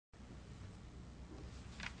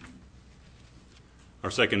Our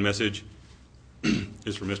second message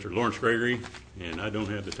is from Mr. Lawrence Gregory, and I don't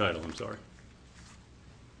have the title, I'm sorry.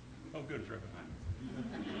 Oh, good, it's right behind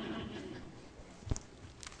me.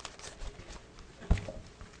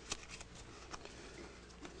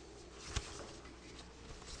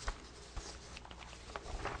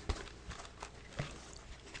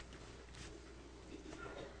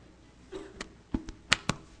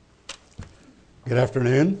 Good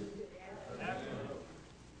afternoon.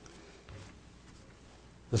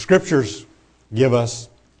 The Scriptures give us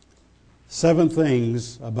 7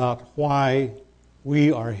 things about why we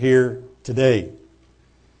are here today.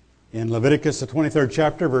 In Leviticus, the 23rd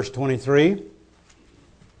chapter, verse 23,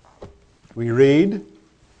 we read,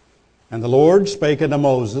 "And the Lord spake unto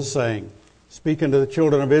Moses, saying," speaking to the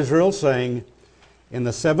children of Israel, saying, "In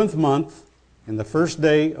the 7th month, in the first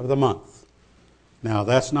day of the month." Now,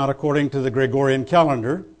 that's not according to the Gregorian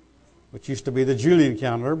calendar, which used to be the Julian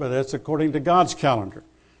calendar, but that's according to God's calendar.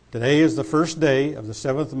 Today is the first day of the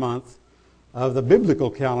 7th month of the biblical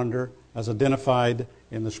calendar as identified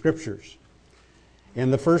in the Scriptures.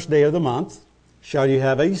 In the first day of the month shall you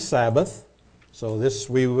have a Sabbath. So this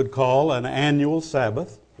we would call an annual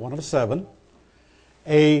Sabbath, one of 7.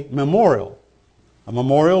 A memorial. A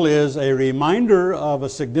memorial is a reminder of a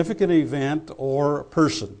significant event or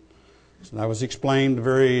person. So that was explained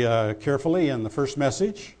very carefully in the first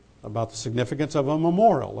message about the significance of a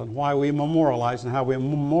memorial and why we memorialize and how we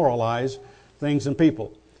memorialize things and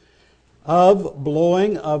people. Of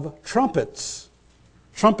blowing of trumpets.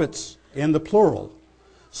 Trumpets in the plural.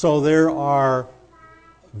 So there are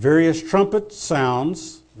various trumpet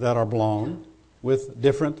sounds that are blown with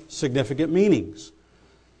different significant meanings.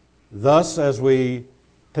 Thus, as we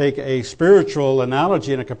take a spiritual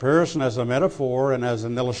analogy and a comparison as a metaphor and as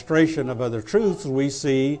an illustration of other truths, we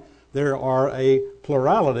see there are a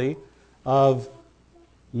plurality of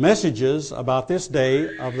messages about this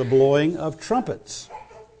day of the blowing of trumpets.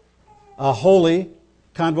 A holy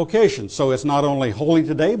convocation. So it's not only holy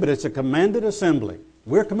today, but it's a commanded assembly.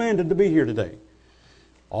 We're commanded to be here today.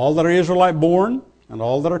 All that are Israelite born and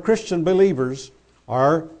all that are Christian believers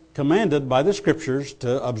are commanded by the Scriptures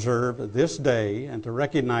to observe this day and to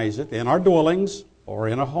recognize it in our dwellings or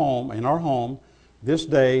in our home, this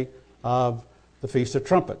day of the Feast of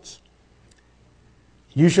Trumpets.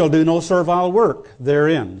 You shall do no servile work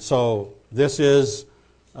therein. So this is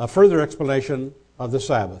a further explanation of the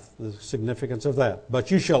Sabbath, the significance of that.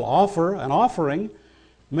 But you shall offer an offering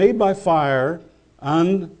made by fire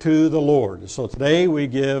unto the Lord. So today we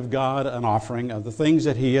give God an offering of the things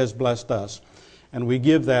that He has blessed us, and we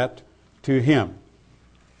give that to Him.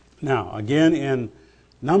 Now, again in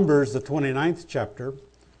Numbers, the 29th chapter,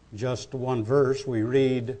 just one verse, we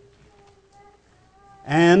read,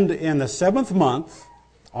 "And in the 7th month,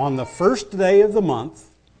 on the first day of the month,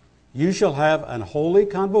 you shall have an holy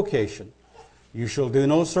convocation. You shall do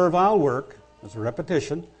no servile work." That's a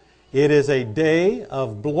repetition. "It is a day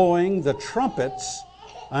of blowing the trumpets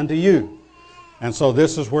unto you." And so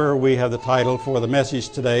this is where we have the title for the message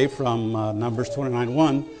today from Numbers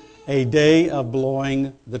 29:1, "A Day of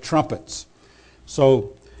Blowing the Trumpets."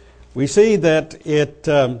 So we see that it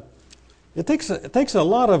takes a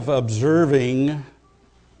lot of observing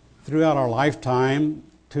throughout our lifetime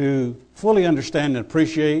to fully understand and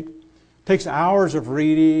appreciate. It takes hours of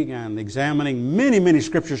reading and examining many, many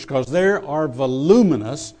Scriptures, because there are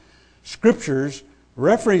voluminous Scriptures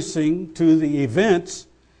referencing to the events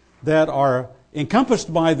that are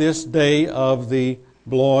encompassed by this day of the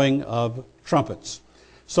blowing of trumpets.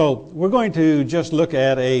 So we're going to just look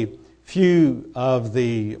at a few of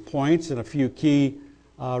the points and a few key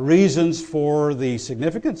reasons for the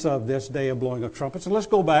significance of this day of blowing of trumpets. And let's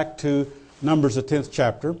go back to Numbers, the 10th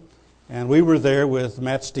chapter. And we were there with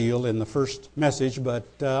Matt Steele in the first message, but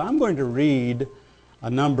I'm going to read a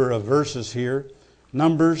number of verses here.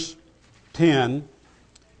 Numbers 10,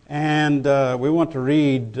 and we want to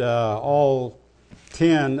read all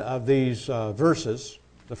 10 of these verses,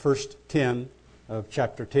 the first 10 of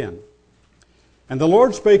chapter 10. "And the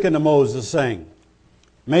Lord spake unto Moses, saying,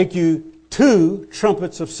 Make you 2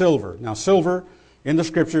 trumpets of silver." Now, silver in the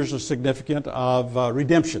Scriptures is significant of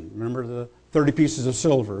redemption. Remember the 30 pieces of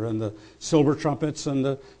silver and the silver trumpets and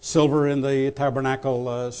the silver in the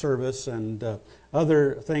tabernacle service and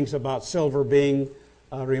other things about silver being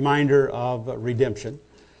a reminder of redemption.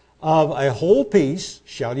 "Of a whole piece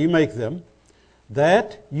shall you make them,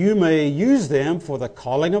 that you may use them for the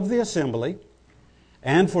calling of the assembly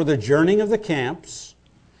and for the journeying of the camps.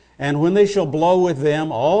 And when they shall blow with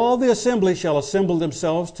them, all the assembly shall assemble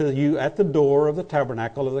themselves to you at the door of the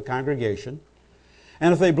tabernacle of the congregation.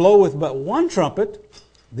 And if they blow with but one trumpet,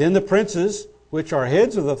 then the princes which are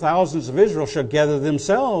heads of the thousands of Israel, shall gather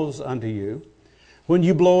themselves unto you. When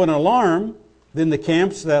you blow an alarm, then the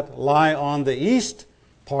camps that lie on the east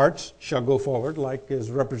parts shall go forward, like is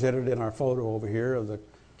represented in our photo over here of the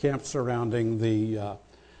camp surrounding the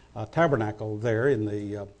tabernacle there in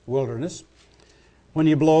the wilderness. When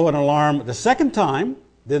you blow an alarm the second time,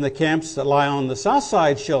 then the camps that lie on the south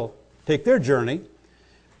side shall take their journey.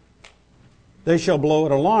 They shall blow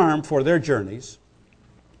an alarm for their journeys.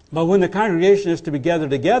 But when the congregation is to be gathered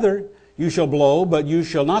together, you shall blow, but you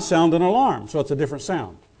shall not sound an alarm. So it's a different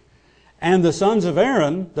sound. And the sons of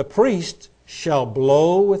Aaron, the priest, shall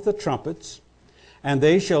blow with the trumpets, and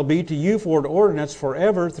they shall be to you for an ordinance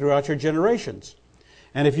forever throughout your generations.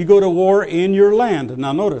 And if you go to war in your land,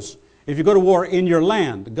 now notice, if you go to war in your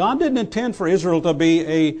land, God didn't intend for Israel to be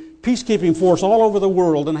a peacekeeping force all over the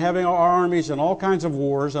world and having our armies in all kinds of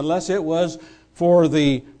wars, unless it was for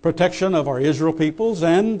the protection of our Israel peoples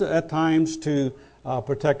and at times to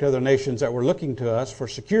protect other nations that were looking to us for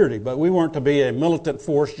security. But we weren't to be a militant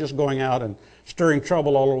force just going out and stirring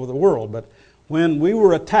trouble all over the world. But when we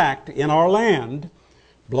were attacked in our land,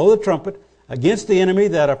 blow the trumpet against the enemy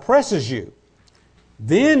that oppresses you.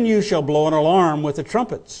 Then you shall blow an alarm with the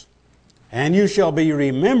trumpets, and you shall be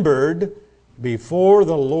remembered before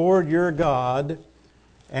the Lord your God,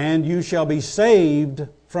 and you shall be saved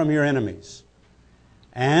from your enemies.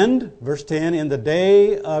 And, verse 10, in the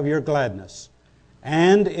day of your gladness,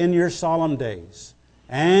 and in your solemn days,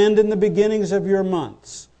 and in the beginnings of your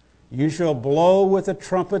months, you shall blow with the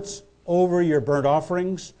trumpets over your burnt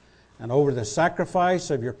offerings, and over the sacrifice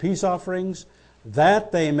of your peace offerings,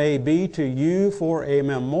 that they may be to you for a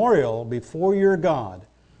memorial before your God.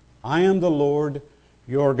 I am the Lord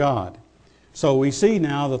your God. So we see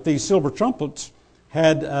now that these silver trumpets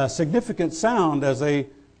had a significant sound as they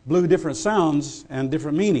blew different sounds and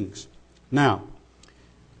different meanings. Now,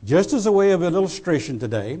 just as a way of an illustration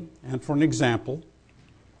today, and for an example,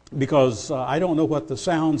 because I don't know what the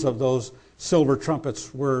sounds of those silver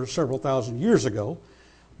trumpets were several thousand years ago,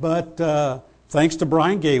 but thanks to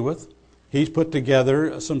Brian Gaywith, he's put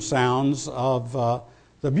together some sounds of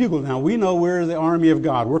the bugle. Now, we know we're the army of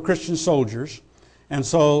God. We're Christian soldiers. And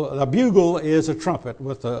so a bugle is a trumpet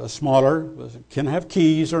with a smaller, can have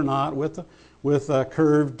keys or not, with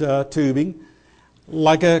curved tubing,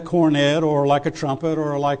 like a cornet or like a trumpet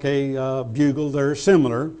or like a bugle. They're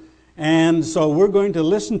similar. And so we're going to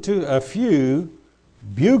listen to a few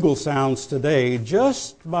bugle sounds today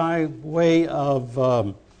just by way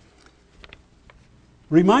of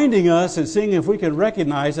reminding us and seeing if we can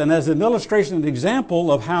recognize, and as an illustration and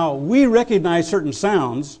example of how we recognize certain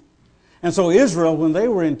sounds. And so Israel, when they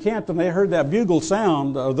were encamped and they heard that bugle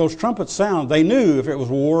sound, or those trumpets sound, they knew if it was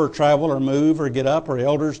war or travel or move or get up or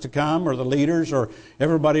elders to come or the leaders or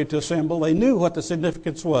everybody to assemble. They knew what the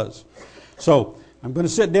significance was. So I'm going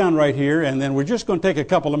to sit down right here, and then we're just going to take a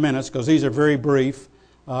couple of minutes because these are very brief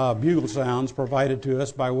bugle sounds provided to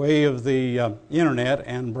us by way of the internet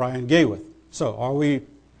and Brian Gaywith. So are we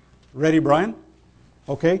ready, Brian?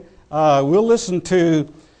 Okay. We'll listen to,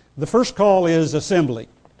 the first call is assembly.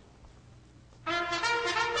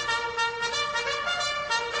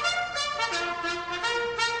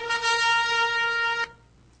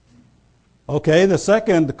 Okay, the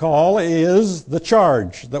second call is the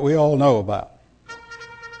charge that we all know about.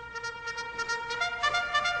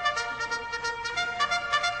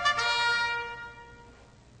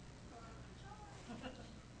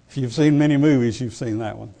 If you've seen many movies, you've seen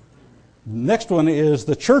that one. Next one is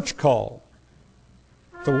the church call,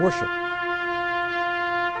 the worship.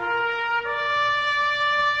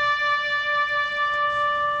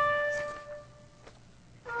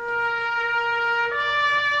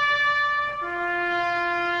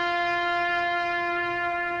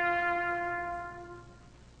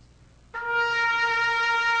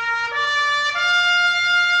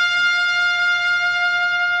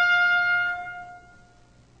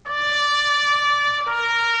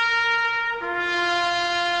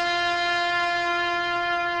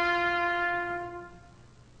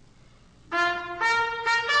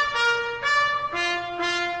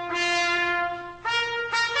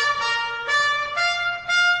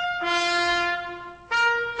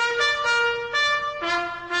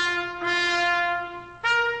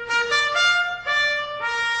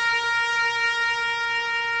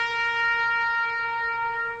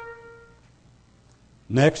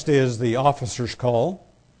 Next is the officer's call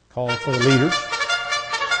for the leaders.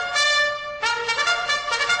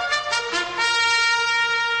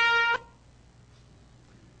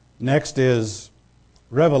 Next is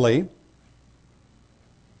Reveille.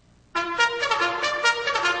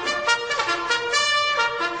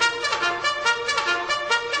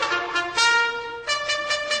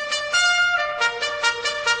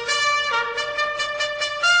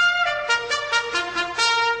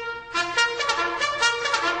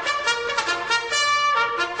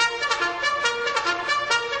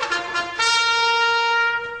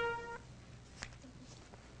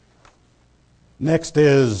 Next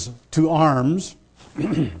is To Arms.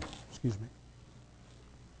 Excuse me.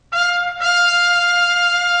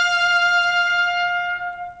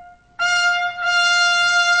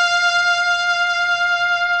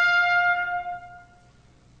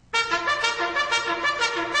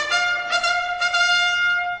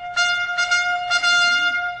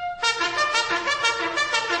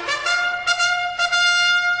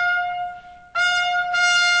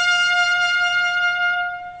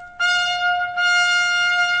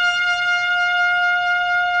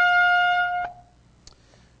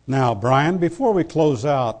 Now, Brian, before we close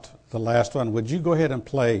out the last one, would you go ahead and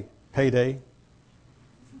play Payday?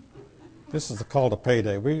 This is the call to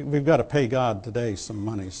payday. We've got to pay God today some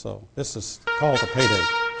money, so this is the call to payday.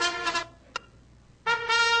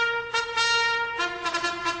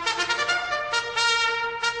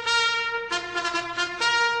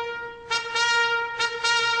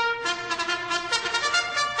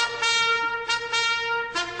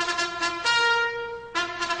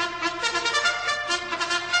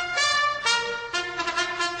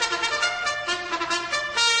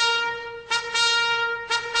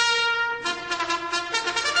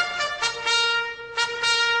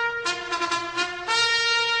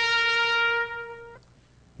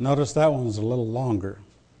 Notice that one's a little longer.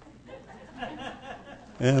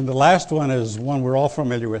 And the last one is one we're all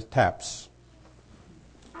familiar with, Taps.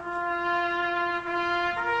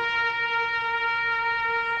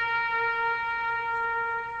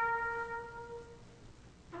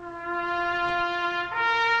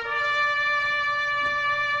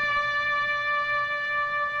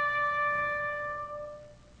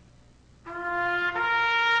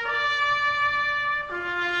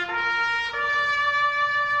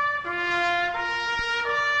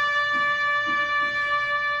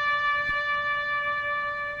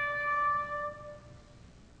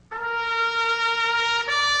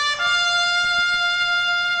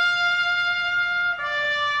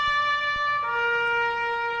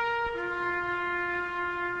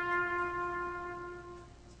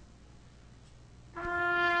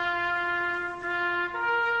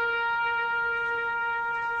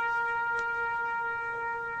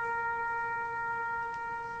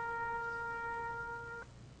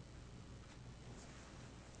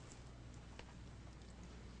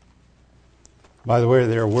 By the way,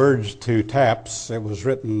 there are words to Taps. It was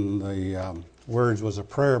written, the words was a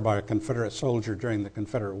prayer by a Confederate soldier during the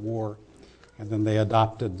Confederate War, and then they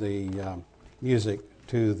adopted the music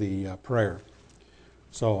to the prayer.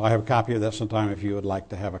 So I have a copy of that sometime if you would like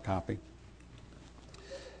to have a copy.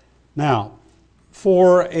 Now,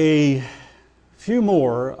 for a few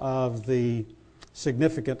more of the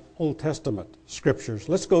significant Old Testament scriptures,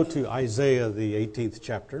 let's go to Isaiah, the 18th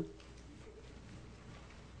chapter.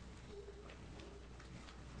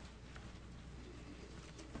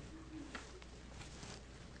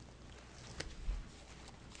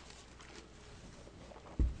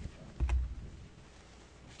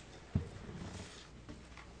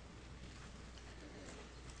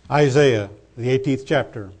 Isaiah, the 18th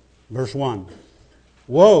chapter, verse 1.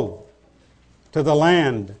 Woe to the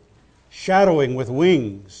land shadowing with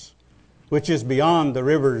wings, which is beyond the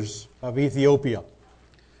rivers of Ethiopia.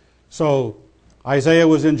 So Isaiah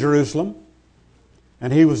was in Jerusalem,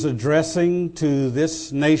 and he was addressing to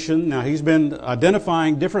this nation. Now, he's been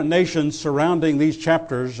identifying different nations surrounding these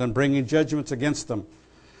chapters and bringing judgments against them.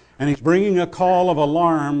 And he's bringing a call of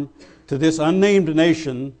alarm to this unnamed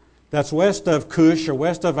nation that's west of Cush, or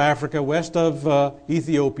west of Africa, west of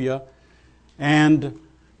Ethiopia, and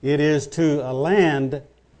it is to a land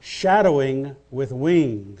shadowing with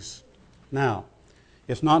wings. Now,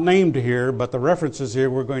 it's not named here, but the references here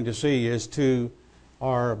we're going to see is to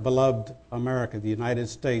our beloved America, the United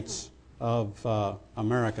States of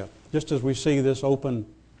America. Just as we see this open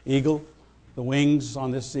eagle, the wings on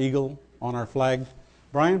this eagle on our flag.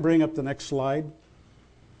 Brian, bring up the next slide.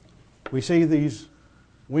 We see these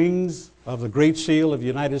wings of the Great Seal of the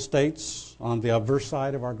United States on the obverse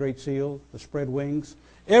side of our Great Seal, the spread wings.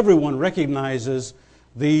 Everyone recognizes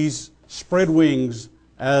these spread wings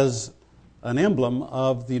as an emblem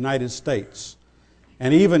of the United States.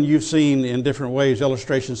 And even you've seen in different ways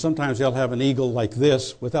illustrations, sometimes they'll have an eagle like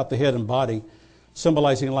this without the head and body,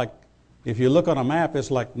 symbolizing, like, if you look on a map, it's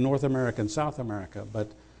like North America and South America, but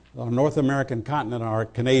our North American continent, our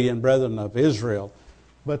Canadian brethren of Israel.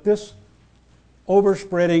 But this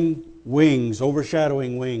overspreading wings,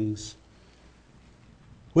 overshadowing wings,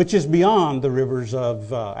 which is beyond the rivers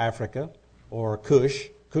of Africa, or Cush.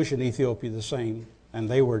 Cush and Ethiopia the same, and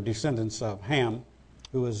they were descendants of Ham,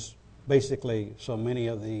 who was basically so many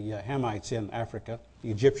of the Hamites in Africa,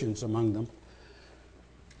 the Egyptians among them,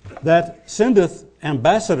 that sendeth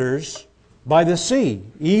ambassadors by the sea,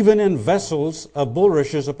 even in vessels of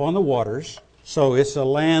bulrushes upon the waters. So it's a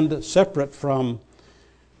land separate from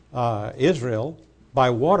Israel by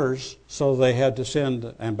waters, so they had to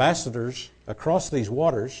send ambassadors across these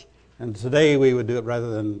waters. And today we would do it rather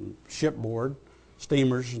than shipboard,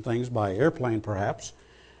 steamers and things, by airplane perhaps.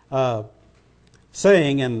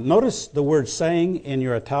 Saying, and notice the word saying in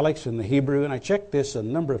your italics in the Hebrew, and I checked this a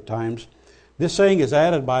number of times. This saying is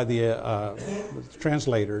added by the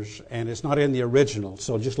translators, and it's not in the original.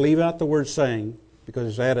 So just leave out the word saying because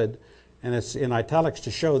it's added, and it's in italics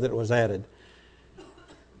to show that it was added.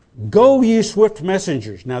 Go ye swift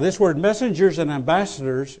messengers. Now this word messengers and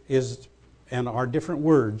ambassadors are different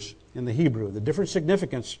words in the Hebrew. The different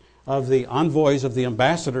significance of the envoys, of the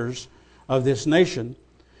ambassadors of this nation,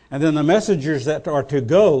 and then the messengers that are to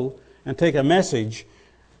go and take a message.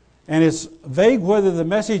 And it's vague whether the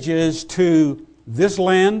message is to this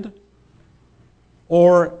land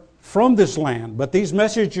or from this land. But these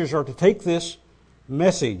messengers are to take this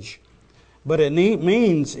message. But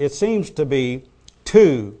it seems to be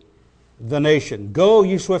to the nation. Go,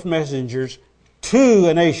 ye swift messengers, to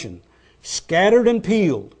a nation, scattered and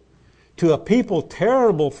peeled, to a people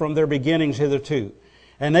terrible from their beginnings hitherto,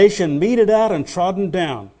 a nation meted out and trodden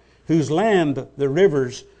down, whose land the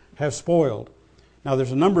rivers have spoiled. Now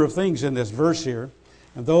there's a number of things in this verse here,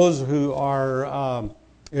 and those who are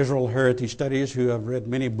Israel Heritage Studies, who have read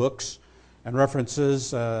many books and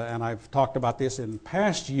references, and I've talked about this in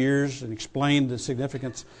past years and explained the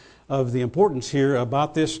significance of the importance here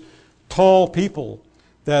about this tall people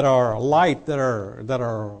that are light, that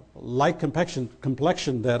are light complexion,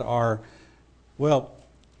 that are, well,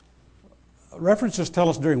 references tell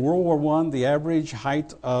us during World War I, the average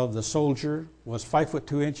height of the soldier was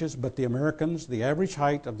 5'2", but the average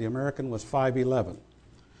height of the American was 5'11".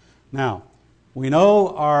 Now, we know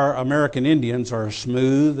our American Indians are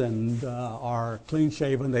smooth and are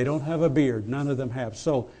clean-shaven. They don't have a beard. None of them have.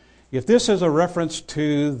 So, if this is a reference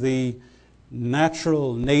to the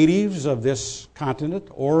natural natives of this continent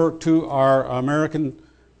or to our American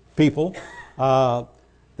people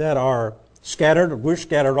that are scattered, we're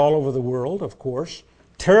scattered all over the world, of course,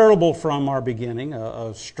 terrible from our beginning,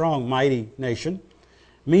 a strong, mighty nation,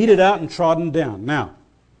 meted out and trodden down. Now,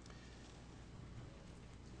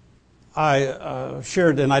 I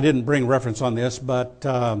shared, and I didn't bring reference on this, but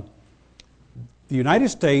the United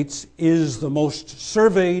States is the most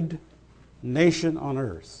surveyed nation on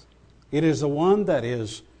earth. It is the one that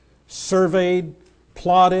is surveyed,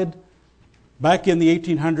 plotted. Back in the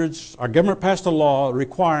 1800s, our government passed a law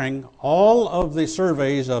requiring all of the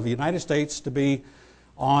surveys of the United States to be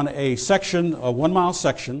on a section, a 1 mile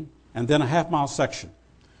section, and then a half-mile section.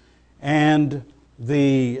 And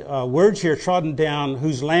the words here, trodden down,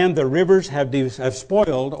 whose land the rivers have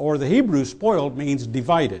spoiled, or the Hebrew spoiled means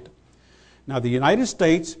divided. Now, the United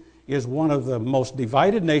States is one of the most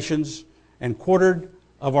divided nations and quartered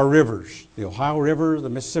of our rivers. The Ohio River, the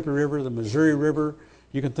Mississippi River, the Missouri River.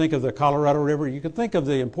 You can think of the Colorado River. You can think of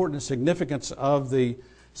the important significance of the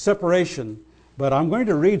separation. But I'm going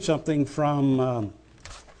to read something from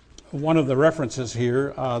one of the references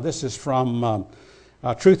here. This is from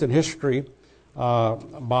Truth and History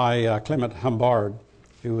by Clement Humbard,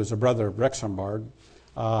 who was a brother of Rex Humbard,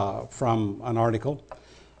 from an article.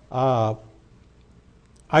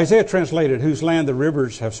 Isaiah translated, whose land the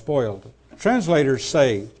rivers have spoiled. Translators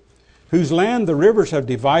say, whose land the rivers have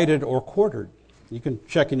divided or quartered. You can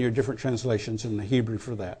check in your different translations in the Hebrew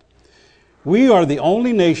for that. We are the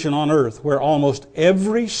only nation on earth where almost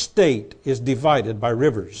every state is divided by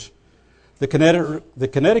rivers. The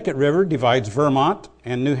Connecticut River divides Vermont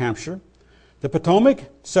and New Hampshire. The Potomac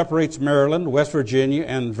separates Maryland, West Virginia,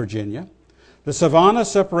 and Virginia. The Savannah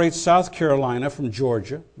separates South Carolina from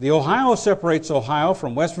Georgia. The Ohio separates Ohio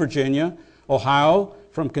from West Virginia, Ohio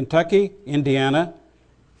from Kentucky, Indiana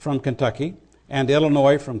from Kentucky, and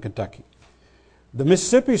Illinois from Kentucky. The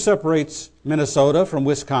Mississippi separates Minnesota from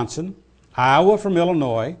Wisconsin, Iowa from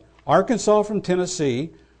Illinois, Arkansas from Tennessee,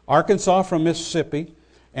 Arkansas from Mississippi,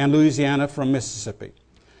 and Louisiana from Mississippi.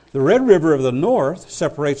 The Red River of the North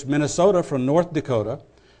separates Minnesota from North Dakota.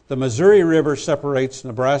 The Missouri River separates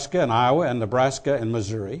Nebraska and Iowa and Nebraska and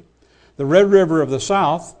Missouri. The Red River of the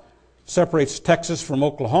South separates Texas from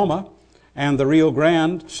Oklahoma, and the Rio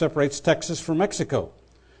Grande separates Texas from Mexico.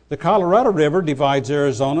 The Colorado River divides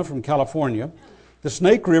Arizona from California. The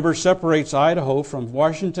Snake River separates Idaho from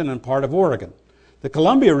Washington and part of Oregon. The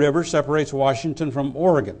Columbia River separates Washington from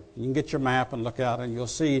Oregon. You can get your map and look out and you'll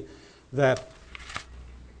see that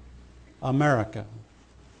America,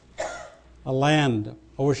 a land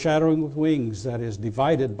overshadowing with wings that is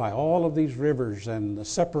divided by all of these rivers and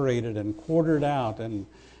separated and quartered out and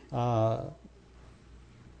ask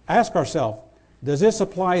ourselves, does this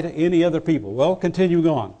apply to any other people? Well, continuing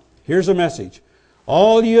on. Here's a message.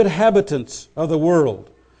 All you inhabitants of the world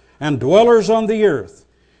and dwellers on the earth,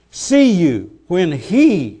 see you when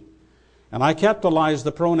He, and I capitalized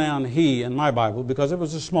the pronoun He in my Bible because it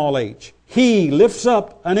was a small h. He lifts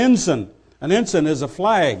up an ensign. An ensign is a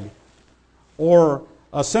flag or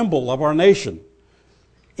a symbol of our nation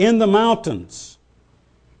in the mountains.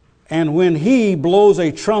 And when He blows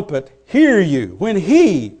a trumpet, hear you.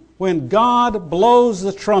 When God blows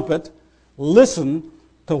the trumpet, listen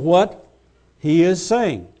to what He is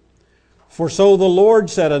saying. For so the Lord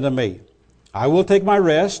said unto me, I will take my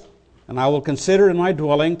rest, and I will consider in my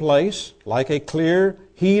dwelling place, like a clear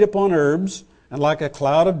heat upon herbs, and like a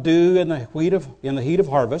cloud of dew in the heat of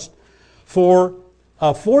harvest. For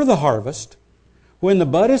the harvest, when the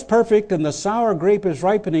bud is perfect and the sour grape is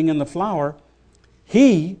ripening in the flower,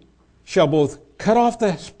 He shall both cut off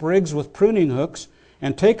the sprigs with pruning hooks,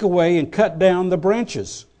 and take away and cut down the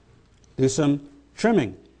branches. Do some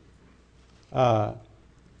trimming.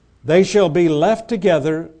 They shall be left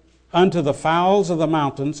together unto the fowls of the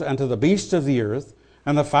mountains and to the beasts of the earth,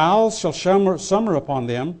 and the fowls shall summer upon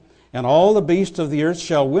them, and all the beasts of the earth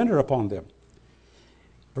shall winter upon them.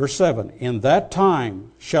 Verse 7, in that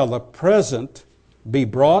time shall the present be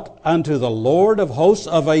brought unto the Lord of hosts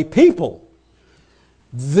of a people.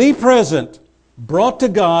 The present brought to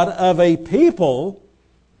God of a people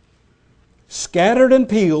scattered and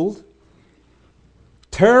peeled,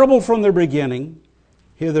 terrible from their beginning,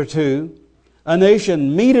 hitherto, a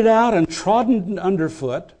nation meted out and trodden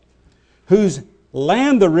underfoot, whose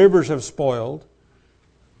land the rivers have spoiled,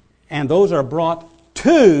 and those are brought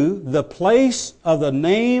to the place of the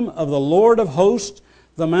name of the Lord of hosts,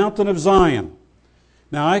 the mountain of Zion.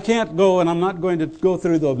 Now I can't go, and I'm not going to go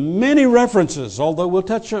through the many references, although we'll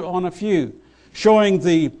touch on a few, showing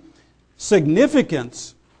the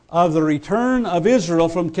significance of the return of Israel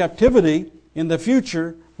from captivity in the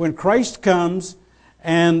future when Christ comes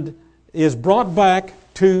and is brought back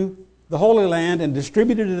to the Holy Land and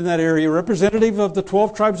distributed in that area, representative of the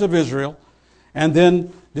 12 tribes of Israel, and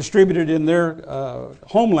then distributed in their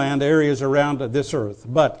homeland areas around this earth.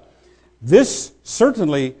 But this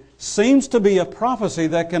certainly seems to be a prophecy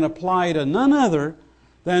that can apply to none other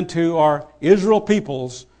than to our Israel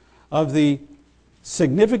peoples of the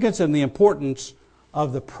significance and the importance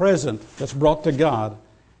of the present that's brought to God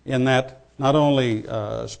in that not only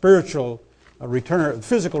spiritual return,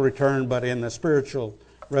 physical return, but in the spiritual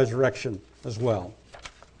resurrection as well.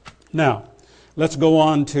 Now, let's go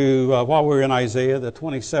on to, while we're in Isaiah, the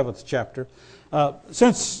 27th chapter.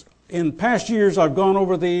 Since in past years I've gone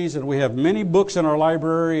over these, and we have many books in our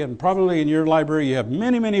library, and probably in your library you have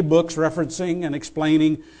many, many books referencing and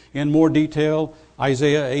explaining in more detail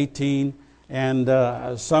Isaiah 18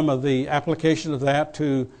 and some of the application of that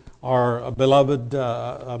to our beloved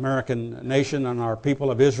American nation and our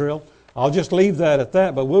people of Israel. I'll just leave that at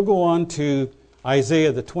that, but we'll go on to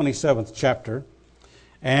Isaiah, the 27th chapter,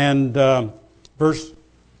 and verse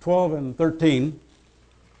 12 and 13.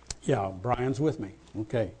 Yeah, Brian's with me.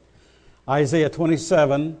 Okay. Isaiah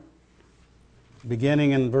 27,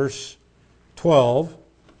 beginning in verse 12.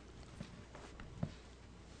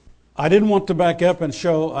 I didn't want to back up and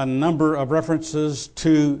show a number of references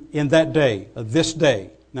to in that day, this day.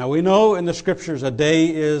 Now we know in the Scriptures a day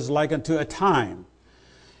is like unto a time.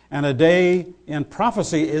 And a day in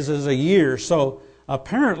prophecy is as a year. So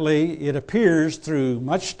apparently it appears through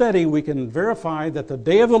much study we can verify that the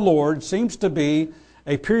day of the Lord seems to be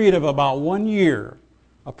a period of about 1 year,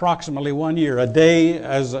 approximately 1 year. A day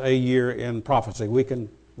as a year in prophecy. We can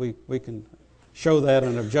show that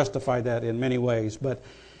and have justified that in many ways. But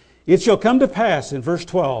it shall come to pass in verse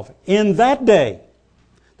 12, in that day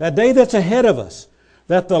that's ahead of us,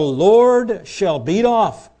 that the Lord shall beat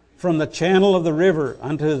off from the channel of the river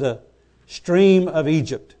unto the stream of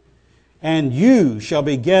Egypt. And you shall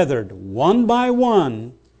be gathered one by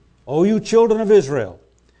one, O you children of Israel.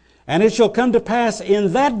 And it shall come to pass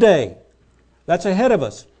in that day, that's ahead of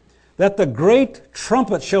us, that the great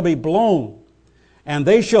trumpet shall be blown, and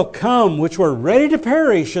they shall come which were ready to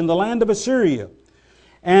perish in the land of Assyria,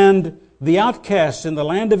 and the outcasts in the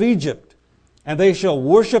land of Egypt, and they shall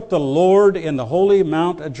worship the Lord in the holy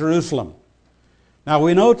mount at Jerusalem. Now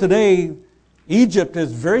we know today Egypt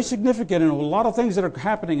is very significant in a lot of things that are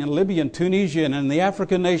happening in Libya and Tunisia and in the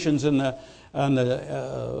African nations and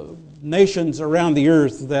the nations around the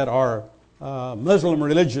earth that are Muslim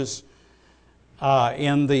religious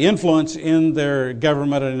in the influence in their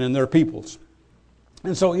government and in their peoples.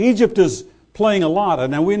 And so Egypt is playing a lot.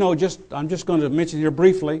 And now we know I'm just going to mention here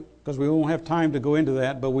briefly because we won't have time to go into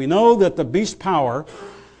that, but we know that the beast power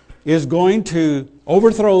is going to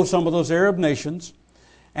overthrow some of those Arab nations,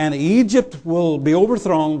 and Egypt will be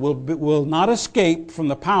overthrown, will not escape from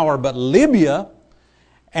the power, but Libya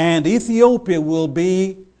and Ethiopia will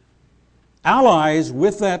be allies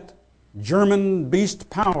with that German beast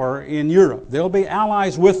power in Europe. They'll be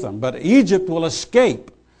allies with them, but Egypt will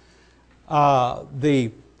escape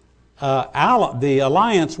the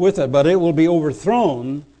alliance with it, but it will be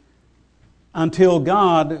overthrown until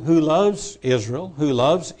God, who loves Israel, who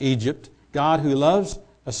loves Egypt, God who loves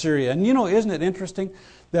Assyria. And isn't it interesting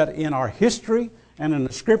that in our history and in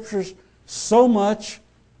the Scriptures, so much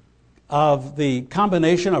of the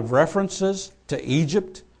combination of references to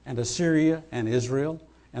Egypt and Assyria and Israel,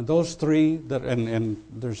 and those three, and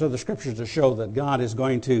there's other Scriptures to show that God is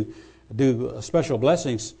going to do special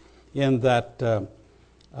blessings in that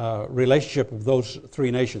relationship of those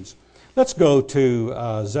three nations. Let's go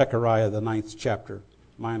to Zechariah, the 9th chapter,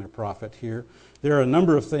 minor prophet here. There are a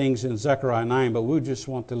number of things in Zechariah 9, but we just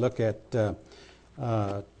want to look at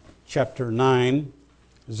chapter 9,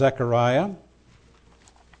 Zechariah.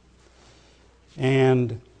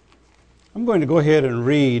 And I'm going to go ahead and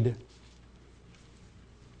read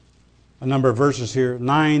a number of verses here,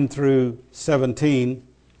 9 through 17.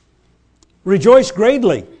 Rejoice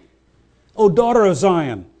greatly, O daughter of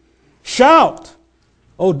Zion. Shout,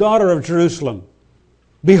 O daughter of Jerusalem.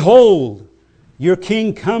 Behold, your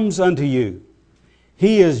king comes unto you.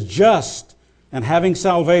 He is just and having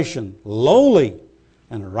salvation, lowly,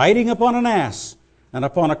 and riding upon an ass, and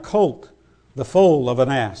upon a colt, the foal of an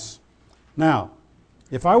ass. Now,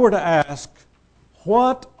 if I were to ask,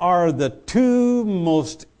 what are the two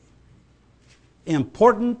most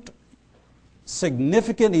important,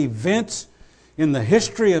 significant events in the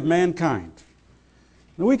history of mankind?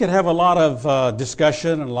 Now, we could have a lot of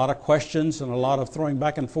discussion and a lot of questions and a lot of throwing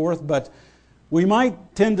back and forth, but we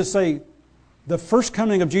might tend to say the first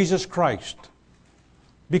coming of Jesus Christ.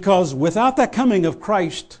 Because without that coming of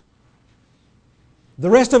Christ, the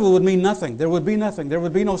rest of it would mean nothing. There would be nothing. There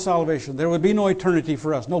would be no salvation. There would be no eternity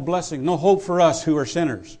for us, no blessing, no hope for us who are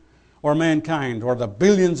sinners, or mankind, or the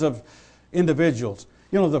billions of individuals.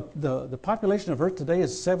 The population of Earth today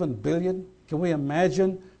is 7 billion. Can we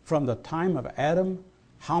imagine from the time of Adam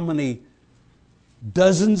how many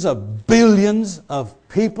dozens of billions of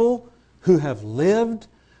people who have lived,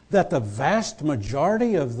 that the vast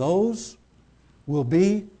majority of those will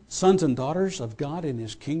be sons and daughters of God in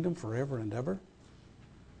His kingdom forever and ever?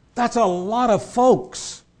 That's a lot of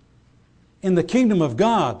folks in the kingdom of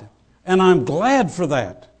God, and I'm glad for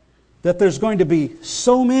that there's going to be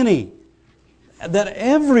so many, that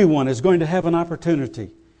everyone is going to have an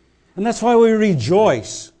opportunity. And that's why we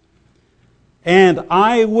rejoice. And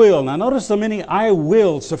I will. Now notice the many I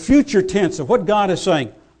wills, the future tense of what God is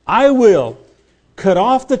saying. I will cut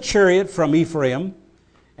off the chariot from Ephraim,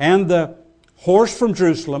 and the horse from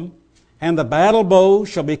Jerusalem, and the battle bow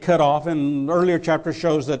shall be cut off. And the earlier chapter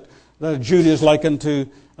shows that Judah is likened to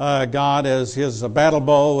God as his battle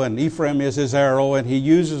bow, and Ephraim is his arrow, and he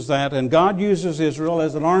uses that. And God uses Israel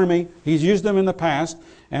as an army. He's used them in the past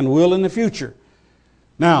and will in the future.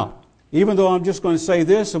 Now, even though I'm just going to say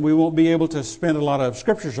this, and we won't be able to spend a lot of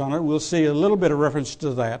scriptures on it, we'll see a little bit of reference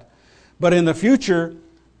to that. But in the future,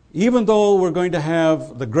 even though we're going to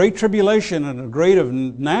have the great tribulation and a great of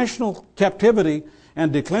national captivity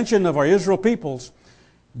and declension of our Israel peoples,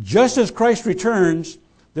 just as Christ returns,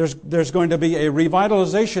 there's going to be a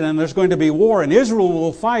revitalization, and there's going to be war, and Israel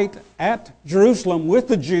will fight at Jerusalem with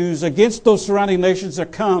the Jews against those surrounding nations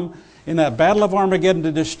that come in that battle of Armageddon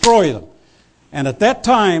to destroy them. And at that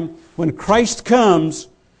time, when Christ comes,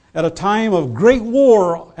 at a time of great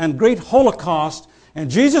war and great Holocaust, and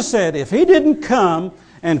Jesus said if He didn't come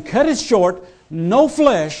and cut it short, no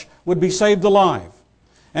flesh would be saved alive.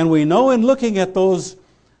 And we know in looking at those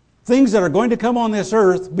things that are going to come on this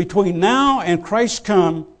earth, between now and Christ's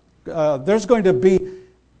come, there's going to be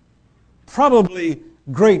probably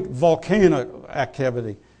great volcano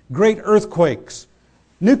activity, great earthquakes,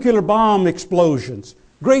 nuclear bomb explosions,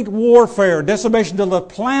 great warfare, decimation till the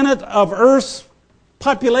planet of Earth's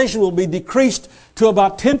population will be decreased to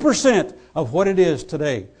about 10% of what it is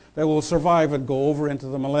today. That will survive and go over into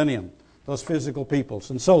the millennium, those physical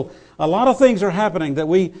peoples. And so a lot of things are happening that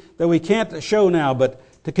we can't show now, but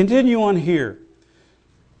to continue on here.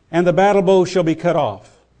 And the battle bow shall be cut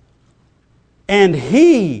off. And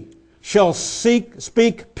He shall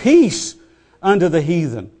speak peace unto the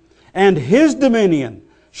heathen. And His dominion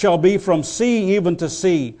shall be from sea even to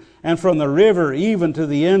sea, and from the river even to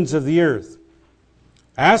the ends of the earth.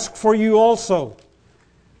 Ask for you also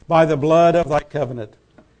by the blood of thy covenant.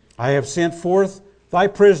 I have sent forth thy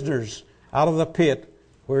prisoners out of the pit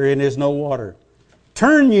wherein is no water.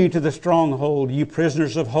 Turn ye to the stronghold, ye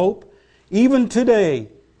prisoners of hope. Even today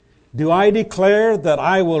do I declare that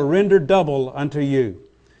I will render double unto you.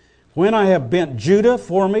 When I have bent Judah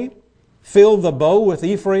for me, filled the bow with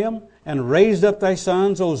Ephraim, and raised up thy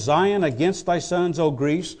sons, O Zion, against thy sons, O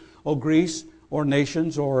Greece, or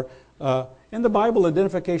nations, or in the Bible,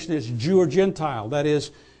 identification is Jew or Gentile. That is,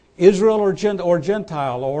 Israel or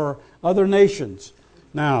Gentile or other nations.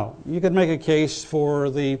 Now, you could make a case for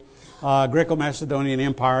the Greco-Macedonian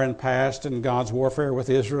Empire in the past and God's warfare with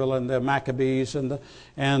Israel and the Maccabees and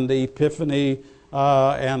the Epiphany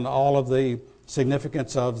and all of the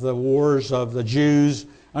significance of the wars of the Jews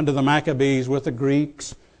under the Maccabees with the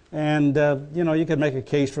Greeks. And, you could make a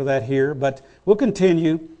case for that here. But we'll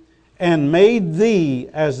continue. And made thee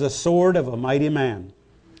as the sword of a mighty man.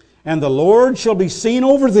 And the Lord shall be seen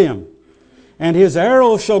over them. And his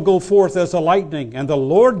arrow shall go forth as a lightning. And the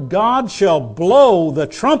Lord God shall blow the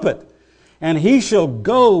trumpet. And he shall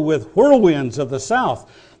go with whirlwinds of the south.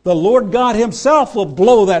 The Lord God himself will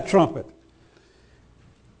blow that trumpet.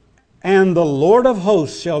 And the Lord of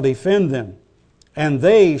hosts shall defend them. And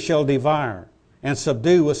they shall devour and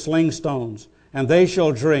subdue with sling stones. And they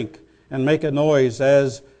shall drink and make a noise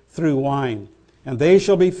as through wine. And they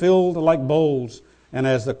shall be filled like bowls and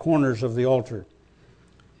as the corners of the altar.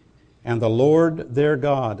 And the Lord their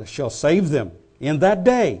God shall save them in that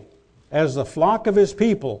day as the flock of his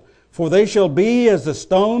people. For they shall be as the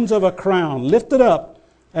stones of a crown, lifted up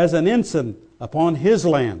as an ensign upon his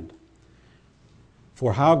land.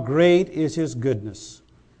 For how great is his goodness,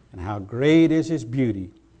 and how great is his beauty.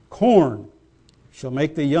 Corn shall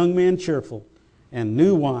make the young men cheerful, and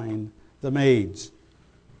new wine the maids.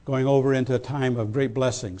 Going over into a time of great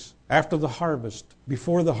blessings. After the harvest,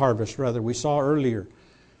 before the harvest rather, we saw earlier,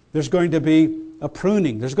 there's going to be a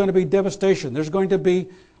pruning. There's going to be devastation. There's going to be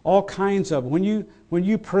all kinds of, when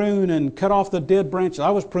you prune and cut off the dead branches. I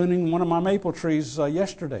was pruning one of my maple trees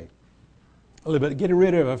yesterday. A little bit, getting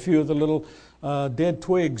rid of a few of the little dead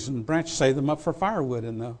twigs and branches, save them up for firewood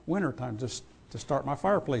in the wintertime just to start my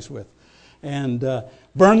fireplace with. And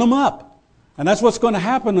burn them up. And that's what's going to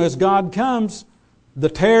happen as God comes. The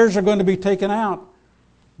tares are going to be taken out.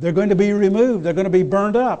 They're going to be removed. They're going to be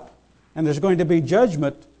burned up. And there's going to be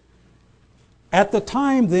judgment at the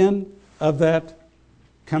time then of that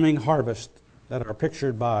coming harvest that are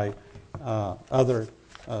pictured by other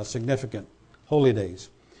significant holy days.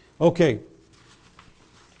 Okay,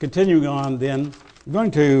 continuing on then, I'm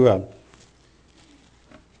going to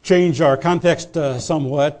change our context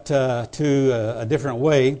somewhat to a different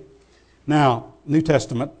way. Now, New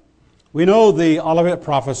Testament. We know the Olivet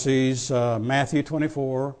prophecies, Matthew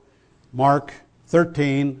 24, Mark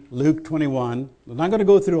 13, Luke 21. I'm not going to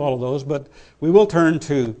go through all of those, but we will turn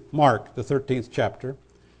to Mark, the 13th chapter.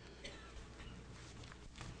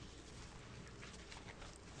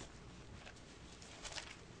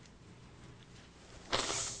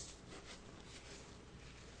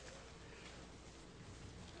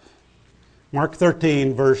 Mark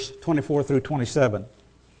 13, verse 24 through 27.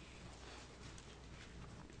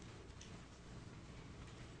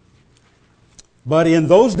 But in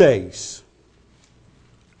those days,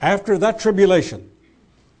 after that tribulation,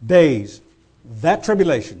 the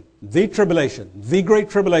great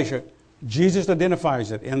tribulation, Jesus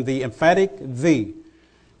identifies it in the emphatic the,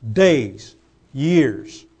 days,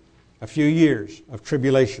 years, a few years of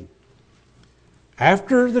tribulation.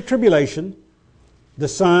 After the tribulation, the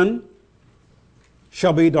sun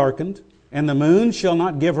shall be darkened, and the moon shall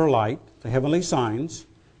not give her light, the heavenly signs.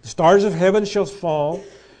 The stars of heaven shall fall,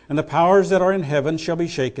 and the powers that are in heaven shall be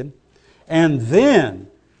shaken. And then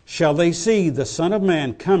shall they see the Son of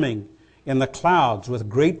Man coming in the clouds with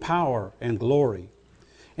great power and glory.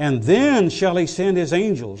 And then shall he send his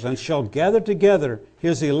angels, and shall gather together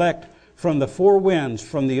his elect from the four winds,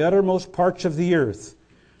 from the uttermost parts of the earth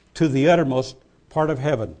to the uttermost part of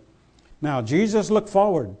heaven. Now, Jesus looked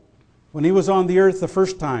forward when he was on the earth the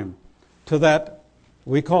first time to that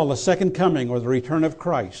we call the second coming or the return of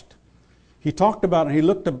Christ. He talked about it and he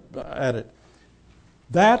looked at it.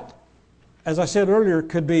 That, as I said earlier,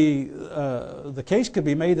 could be, the case could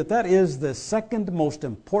be made that that is the second most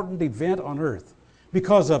important event on earth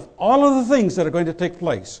because of all of the things that are going to take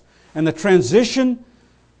place. And the transition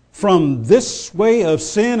from this way of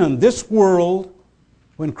sin and this world,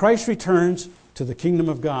 when Christ returns, to the kingdom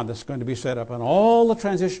of God that's going to be set up, and all the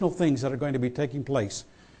transitional things that are going to be taking place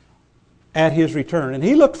at his return. And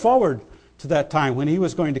he looked forward to that time when he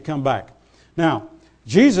was going to come back. Now,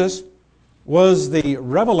 Jesus was the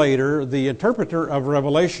revelator, the interpreter of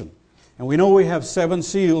Revelation. And we know we have 7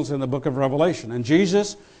 seals in the book of Revelation. And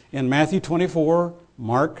Jesus, in Matthew 24,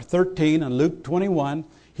 Mark 13, and Luke 21,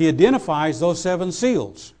 he identifies those 7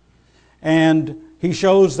 seals. And he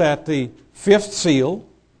shows that the 5th seal,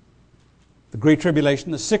 the Great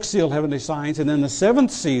Tribulation, the 6th seal, heavenly signs, and then the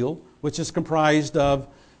 7th seal, which is comprised of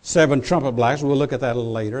 7 trumpet blasts. We'll look at that a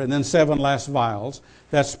little later. And then 7 last vials.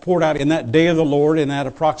 That's poured out in that day of the Lord in that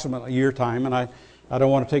approximate year time. And I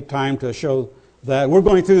don't want to take time to show that. We're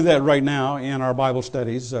going through that right now in our Bible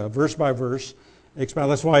studies, verse by verse.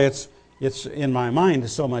 That's why it's in my mind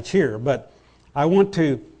so much here. But I want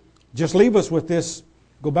to just leave us with this,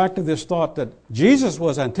 go back to this thought that Jesus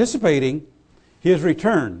was anticipating his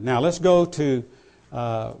return. Now let's go to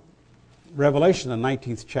Revelation, the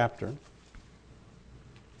 19th chapter.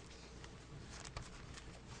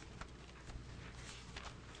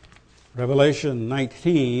 Revelation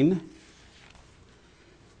 19.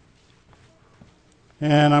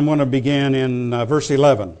 And I'm going to begin in verse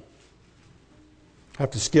 11. I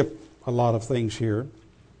have to skip a lot of things here.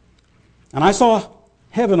 And I saw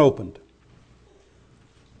heaven opened.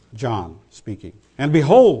 John speaking. And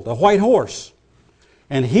behold, a white horse.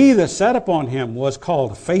 And he that sat upon him was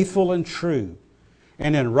called Faithful and True.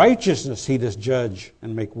 And in righteousness he does judge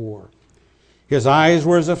and make war. His eyes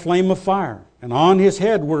were as a flame of fire. And on his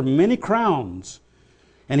head were many crowns.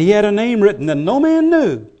 And he had a name written that no man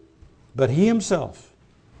knew but he himself.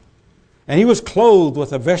 And he was clothed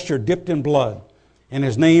with a vesture dipped in blood. And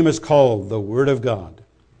his name is called the Word of God.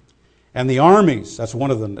 And the armies, that's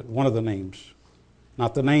one of the names,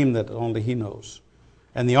 not the name that only he knows.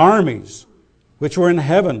 And the armies which were in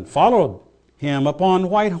heaven followed him upon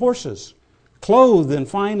white horses, clothed in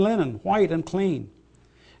fine linen, white and clean.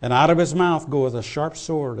 And out of his mouth goeth a sharp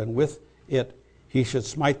sword, and with it he should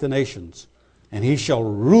smite the nations. And he shall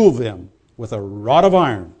rule them with a rod of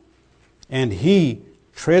iron. And he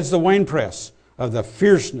treads the winepress of the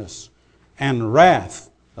fierceness and wrath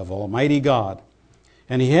of Almighty God.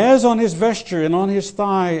 And he has on his vesture and on his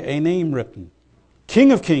thigh a name written,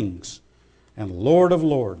 King of Kings and Lord of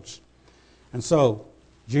Lords. And so,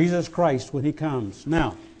 Jesus Christ, when he comes.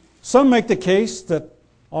 Now, some make the case that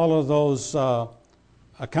all of those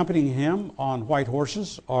accompanying him on white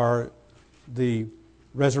horses are the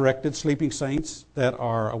resurrected sleeping saints that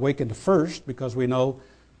are awakened first, because we know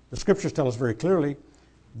the Scriptures tell us very clearly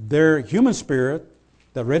their human spirit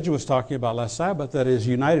that Reggie was talking about last Sabbath that is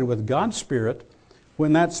united with God's Spirit,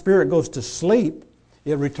 when that spirit goes to sleep,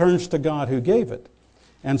 it returns to God who gave it.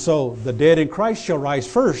 And so the dead in Christ shall rise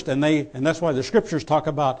first, and that's why the Scriptures talk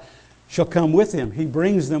about shall come with him. He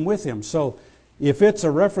brings them with him. So if it's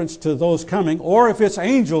a reference to those coming, or if it's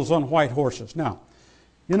angels on white horses. Now,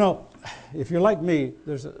 you know, if you're like me,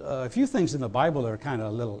 there's a few things in the Bible that are kind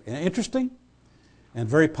of a little interesting and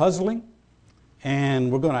very puzzling.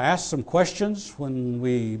 And we're going to ask some questions when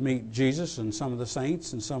we meet Jesus and some of the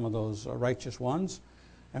saints and some of those righteous ones.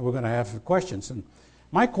 And we're going to have questions. And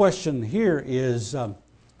my question here is,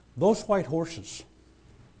 those white horses,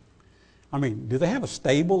 I mean, do they have a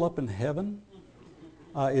stable up in heaven?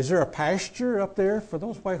 Is there a pasture up there for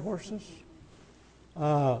those white horses?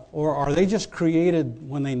 Or are they just created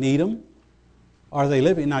when they need them? Are they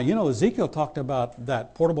living? Now, you know, Ezekiel talked about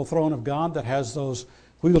that portable throne of God that has those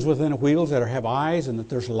wheels within wheels that have eyes, and that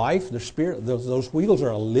there's life, there's spirit. Those wheels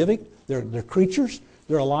are living. They're creatures.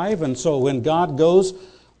 They're alive. And so when God goes,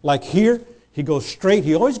 like here, he goes straight.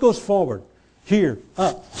 He always goes forward. Here,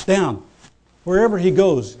 up, down. Wherever he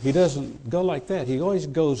goes, he doesn't go like that. He always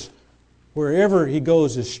goes, wherever he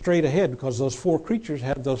goes is straight ahead, because those 4 creatures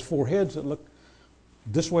have those 4 heads that look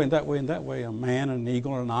this way and that way and that way, a man, an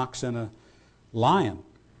eagle, an ox, and a lion.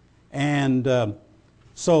 And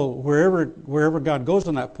so wherever God goes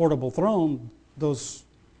on that portable throne, those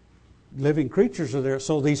living creatures are there.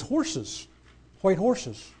 So these horses, white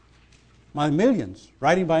horses, by millions,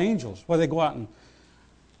 riding by angels, where they go out and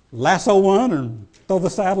lasso one and throw the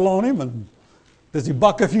saddle on him, and does he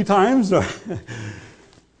buck a few times? Do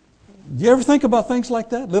you ever think about things like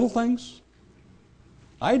that, little things?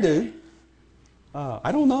 I do.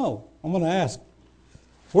 I don't know. I'm going to ask.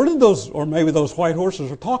 Where did those, or maybe those white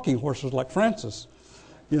horses are talking horses like Francis?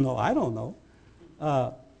 You know, I don't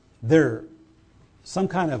know. They're some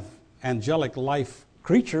kind of angelic life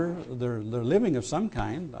creature. They're living of some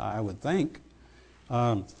kind, I would think.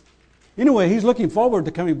 Anyway, he's looking forward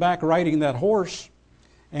to coming back riding that horse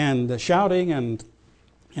and shouting and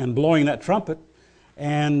blowing that trumpet.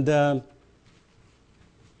 And time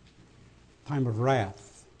of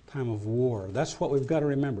wrath, time of war. That's what we've got to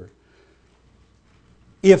remember.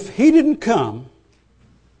 If he didn't come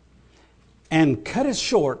and cut it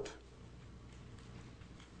short,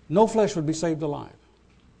 no flesh would be saved alive.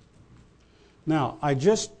 Now, I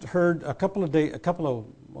just heard it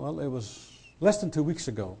was less than 2 weeks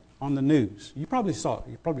ago, on the news. You probably saw it.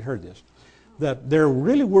 You probably heard this. That they're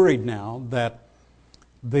really worried now that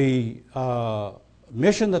the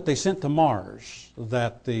mission that they sent to Mars,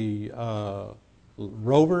 that the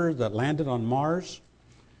rover that landed on Mars,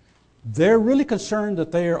 they're really concerned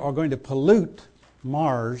that they are going to pollute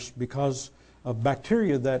Mars because of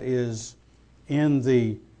bacteria that is in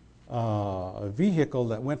the vehicle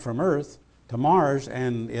that went from Earth to Mars,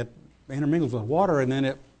 and it intermingles with water, and then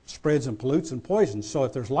it spreads and pollutes and poisons. So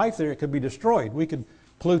if there's life there, it could be destroyed. We could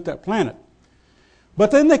pollute that planet.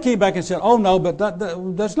 But then they came back and said, oh no, but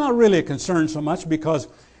that's not really a concern so much, because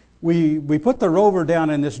we put the rover down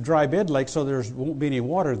in this dry bed lake so there won't be any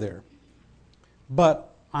water there.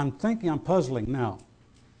 But I'm puzzling now.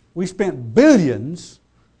 We spent billions,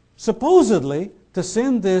 supposedly, to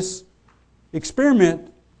send this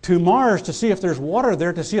experiment to Mars to see if there's water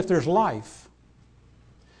there, to see if there's life.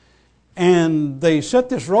 And they set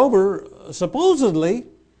this rover, supposedly,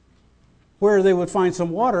 where they would find some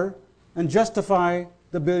water and justify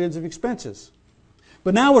the billions of expenses.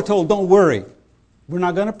 But now we're told, don't worry, we're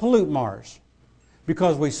not going to pollute Mars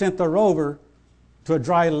because we sent the rover to a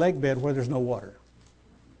dry lake bed where there's no water.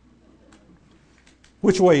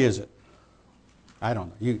 Which way is it? I don't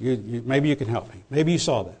know. Maybe you can help me. Maybe you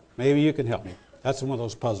saw that. Maybe you can help me. That's one of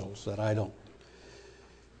those puzzles that I don't.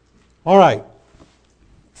 All right.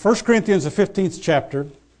 1 Corinthians, the 15th chapter.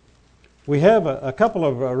 We have a couple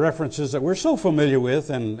of references that we're so familiar with,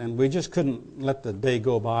 and we just couldn't let the day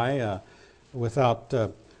go by without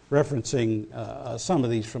referencing some of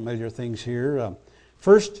these familiar things here.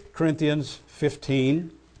 1 Corinthians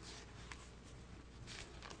 15.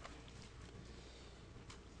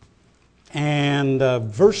 And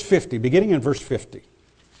verse 50, beginning in verse 50.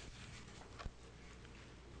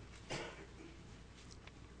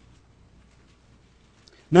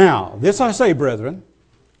 Now, this I say, brethren,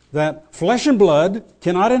 that flesh and blood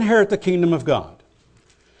cannot inherit the kingdom of God.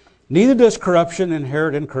 Neither does corruption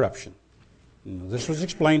inherit incorruption. This was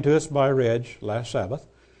explained to us by Reg last Sabbath.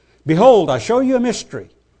 Behold, I show you a mystery.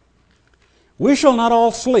 We shall not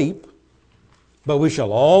all sleep, but we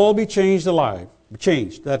shall all be changed alive.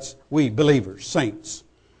 Changed, that's we, believers, saints.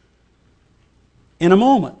 In a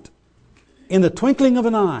moment, in the twinkling of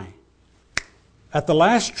an eye, at the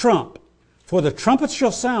last trump, for the trumpet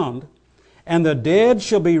shall sound, and the dead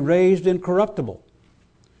shall be raised incorruptible,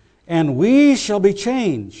 and we shall be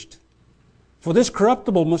changed. For this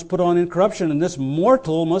corruptible must put on incorruption, and this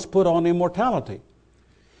mortal must put on immortality.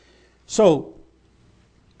 So,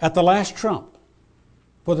 at the last trump,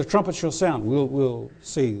 for the trumpet shall sound. We'll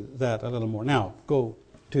see that a little more. Now, go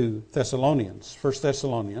to Thessalonians, 1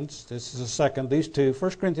 Thessalonians. This is the second. These two,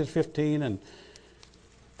 1 Corinthians 15 and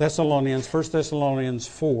Thessalonians, 1 Thessalonians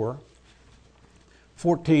 4,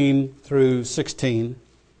 14 through 16.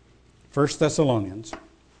 1 Thessalonians.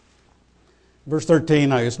 Verse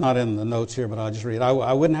 13, it's not in the notes here, but I'll just read it.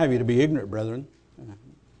 I wouldn't have you to be ignorant, brethren,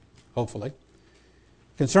 hopefully,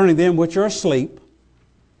 concerning them which are asleep,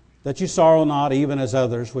 that you sorrow not, even as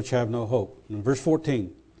others which have no hope. And verse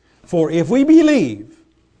 14, for if we believe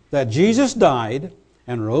that Jesus died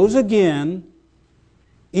and rose again,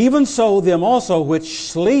 even so them also which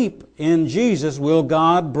sleep in Jesus will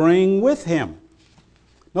God bring with Him.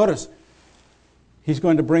 Notice, He's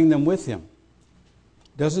going to bring them with Him.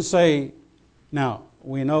 Doesn't say, now,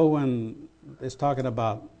 we know when it's talking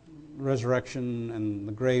about resurrection and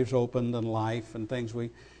the graves opened and life and things,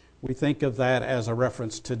 we think of that as a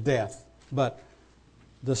reference to death. But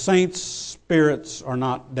the saints' spirits are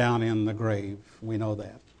not down in the grave. We know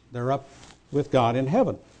that. They're up with God in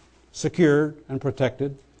heaven, secured and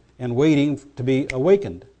protected and waiting to be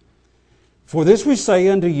awakened. For this we say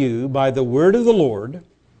unto you by the word of the Lord,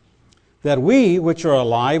 that we which are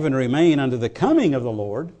alive and remain unto the coming of the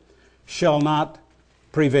Lord shall not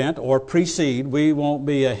prevent or precede. We won't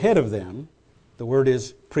be ahead of them. The word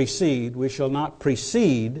is precede. We shall not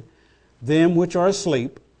precede them which are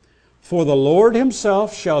asleep. For the Lord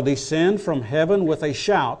Himself shall descend from heaven with a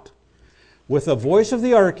shout, with the voice of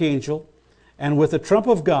the archangel, and with the trump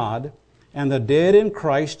of God, and the dead in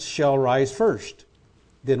Christ shall rise first.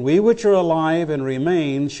 Then we which are alive and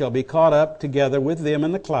remain shall be caught up together with them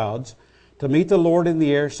in the clouds to meet the Lord in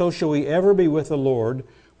the air. So shall we ever be with the Lord.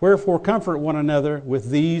 Wherefore comfort one another with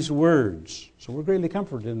these words. So we're greatly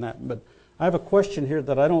comforted in that. But I have a question here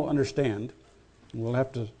that I don't understand. We'll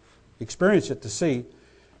have to experience it to see.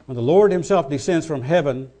 When the Lord Himself descends from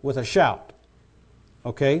heaven with a shout,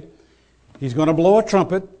 okay, He's going to blow a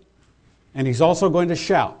trumpet, and He's also going to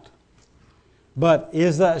shout. But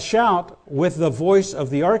is that shout with the voice of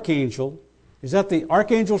the archangel? Is that the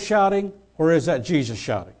archangel shouting, or is that Jesus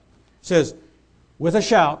shouting? It says, with a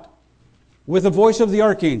shout, with the voice of the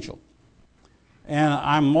archangel. And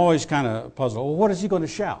I'm always kind of puzzled. Well, what is he going to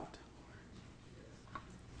shout?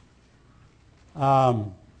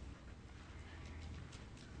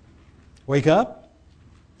 Wake up?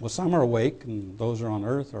 Well, some are awake, and those who are on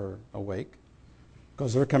earth are awake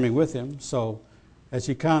because they're coming with him. So as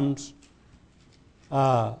he comes,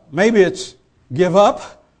 maybe it's give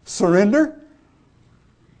up, surrender,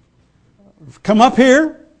 come up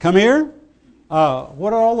here, come here.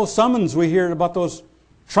 What are all those summons we hear about those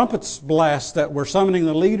trumpets blast that we're summoning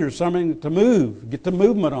the leaders, summoning to move, get the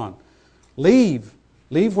movement on. Leave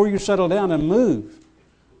where you settle down and move.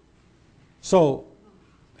 So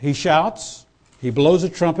he shouts, he blows a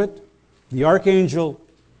trumpet, the archangel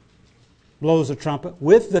blows a trumpet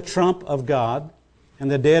with the trump of God, and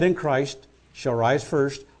the dead in Christ shall rise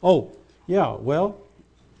first. Oh, yeah, well,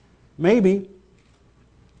 maybe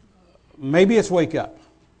it's wake up.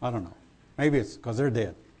 I don't know. Maybe it's because they're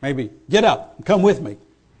dead. Maybe get up and come with me.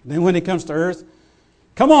 Then when he comes to earth,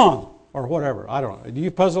 come on, or whatever. I don't know. Do you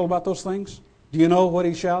puzzle about those things? Do you know what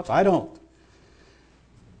he shouts? I don't.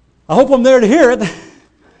 I hope I'm there to hear it.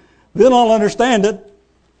 Then I'll understand it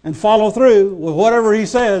and follow through with whatever he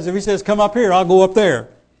says. If he says, come up here, I'll go up there.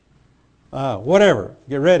 Whatever.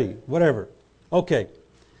 Get ready. Whatever. Okay.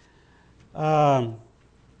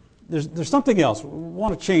 There's something else. We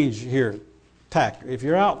want to change here. Tack. If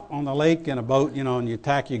you're out on the lake in a boat, and you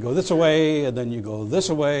tack, you go this way, and then you go this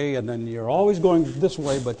way, and then you're always going this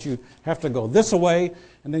way, but you have to go this way,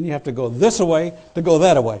 and then you have to go this way to go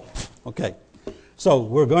that way. Okay. So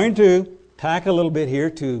we're going to tack a little bit here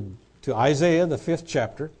to Isaiah, the 5th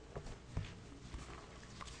chapter.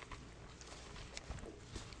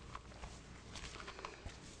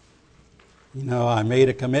 I made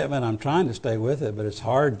a commitment. I'm trying to stay with it, but it's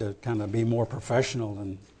hard to kind of be more professional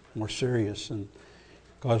and more serious, and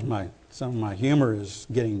because some of my humor is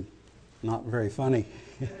getting not very funny.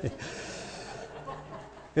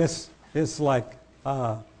 It's like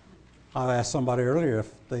I asked somebody earlier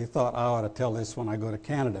if they thought I ought to tell this when I go to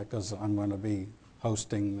Canada, because I'm going to be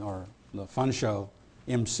hosting the fun show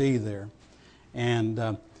MC there,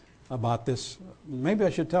 and about this. Maybe I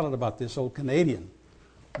should tell it about this old Canadian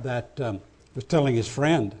that was telling his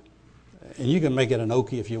friend, and you can make it an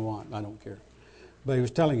Okie if you want. I don't care. But he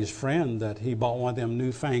was telling his friend that he bought one of them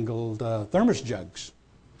newfangled thermos jugs.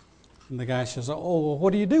 And the guy says, oh, well,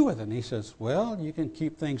 what do you do with it? And he says, well, you can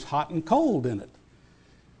keep things hot and cold in it.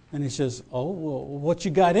 And he says, oh, well, what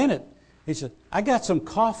you got in it? He said, I got some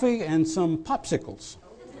coffee and some popsicles.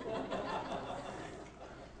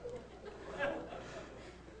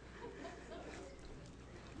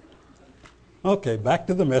 Okay, back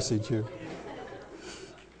to the message here.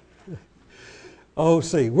 Oh,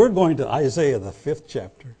 see, we're going to Isaiah, the 5th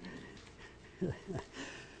chapter.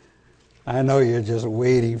 I know you're just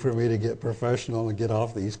waiting for me to get professional and get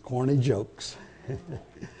off these corny jokes.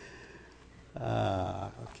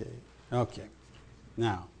 Okay.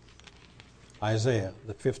 Now, Isaiah,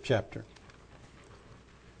 the 5th chapter,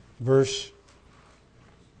 verse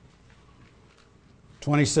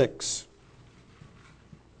 26.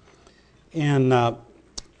 In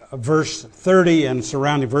verse 30 and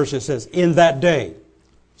surrounding verses, it says, in that day.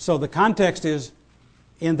 So the context is,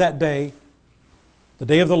 in that day, the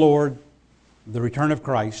day of the Lord, the return of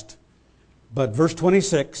Christ. But verse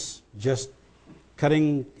 26, just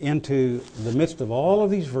cutting into the midst of all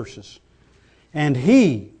of these verses, and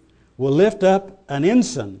he will lift up an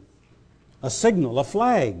ensign, a signal, a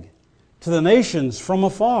flag, to the nations from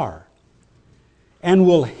afar, and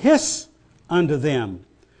will hiss unto them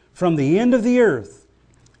from the end of the earth,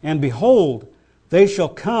 and behold, they shall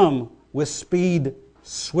come with speed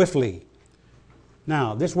swiftly.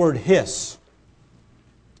 Now, this word hiss,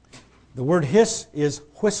 the word hiss is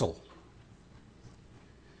whistle.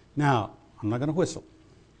 Now, I'm not going to whistle.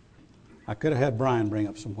 I could have had Brian bring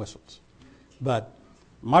up some whistles. But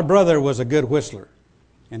my brother was a good whistler.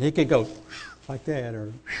 And he could go like that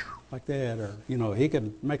or like that, or, he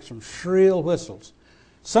could make some shrill whistles.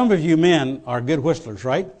 Some of you men are good whistlers,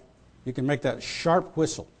 right? You can make that sharp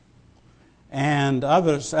whistle. And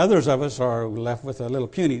others of us are left with a little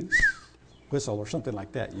puny whistle or something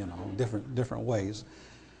like that, different ways.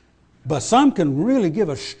 But some can really give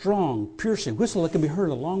a strong, piercing whistle that can be heard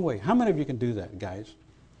a long way. How many of you can do that, guys?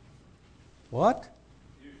 What?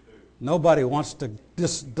 Nobody wants to.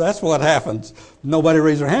 That's what happens. Nobody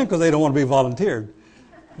raised their hand because they don't want to be volunteered.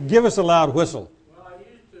 Give us a loud whistle. Well, I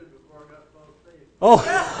used to before I got both feet.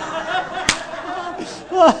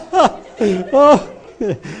 Oh.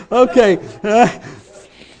 Okay. If I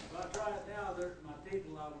try it now, my teeth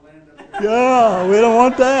will all land up there. Yeah, we don't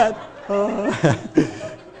want that.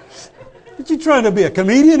 Aren't you trying to be a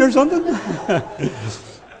comedian or something?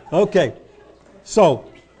 Okay.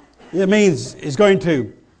 So, it means it's going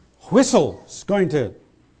to whistle. It's going to...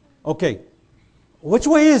 Okay. Which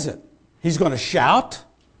way is it? He's going to shout.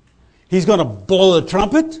 He's going to blow the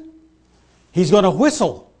trumpet. He's going to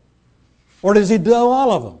whistle. Or does he do all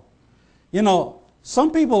of them? You know,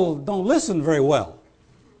 some people don't listen very well.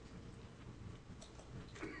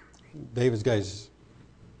 David's got his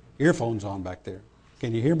earphones on back there.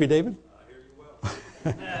 Can you hear me, David? I hear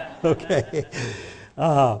you well.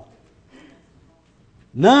 Okay.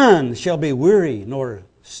 None shall be weary nor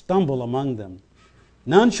stumble among them.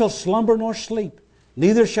 None shall slumber nor sleep.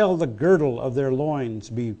 Neither shall the girdle of their loins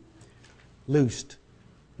be loosed,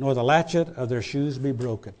 nor the latchet of their shoes be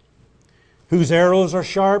broken. Whose arrows are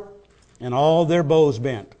sharp, and all their bows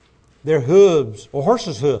bent. Their hooves, or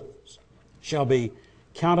horses' hooves, shall be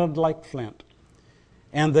counted like flint,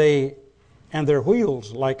 and their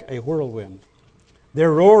wheels like a whirlwind.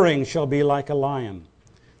 Their roaring shall be like a lion.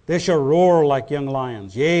 They shall roar like young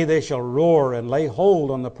lions. Yea, they shall roar and lay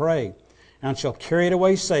hold on the prey, and shall carry it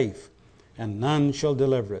away safe, and none shall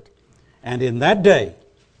deliver it. And in that day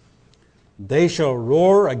they shall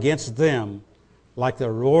roar against them like the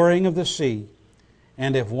roaring of the sea.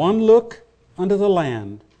 And if one look unto the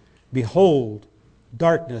land, behold,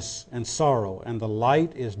 darkness and sorrow, and the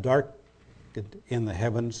light is dark in the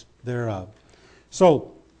heavens thereof.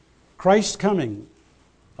 So, Christ's coming.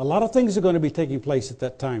 A lot of things are going to be taking place at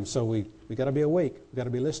that time. So we got to be awake. We got to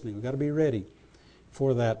be listening. We got to be ready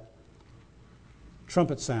for that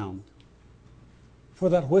trumpet sound, for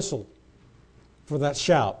that whistle, for that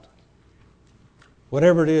shout.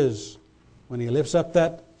 Whatever it is, when he lifts up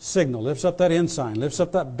that signal, lifts up that ensign, lifts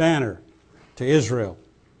up that banner to Israel,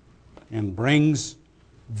 and brings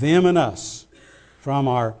them and us from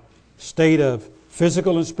our state of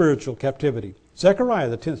physical and spiritual captivity. Zechariah,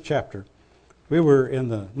 the 10th chapter. We were in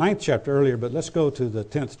the 9th chapter earlier, but let's go to the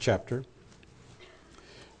 10th chapter.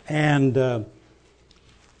 And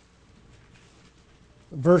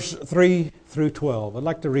verse 3 through 12. I'd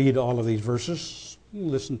like to read all of these verses.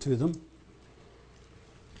 Listen to them.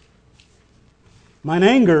 Mine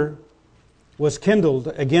anger was kindled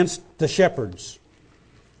against the shepherds,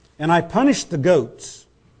 and I punished the goats.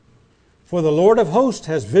 For the Lord of hosts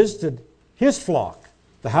has visited his flock,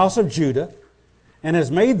 the house of Judah, and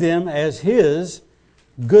has made them as his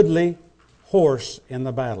goodly horse in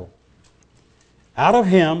the battle. Out of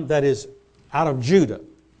him, that is, out of Judah,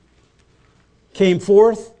 came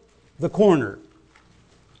forth the corner.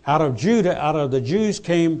 Out of Judah, out of the Jews,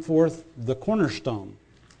 came forth the cornerstone.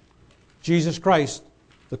 Jesus Christ,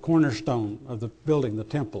 the cornerstone of the building, the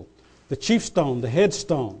temple. The chief stone, the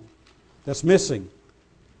headstone that's missing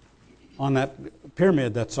on that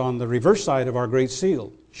pyramid that's on the reverse side of our Great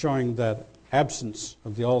Seal, showing that absence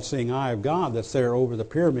of the all-seeing eye of God that's there over the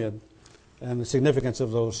pyramid, and the significance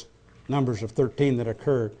of those numbers of 13 that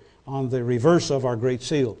occur on the reverse of our Great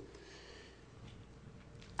Seal.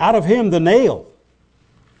 Out of him the nail,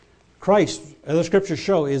 Christ, as the Scriptures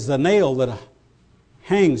show, is the nail that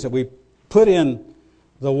hangs, that we put in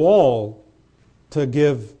the wall to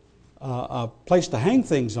give a place to hang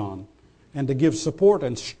things on and to give support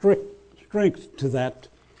and strength to that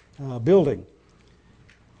building.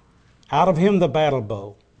 Out of him the battle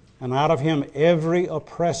bow, and out of him every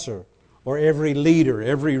oppressor, or every leader,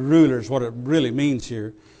 every ruler is what it really means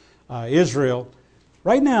here. Israel.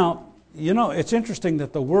 Right now, you know, it's interesting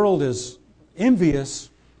that the world is envious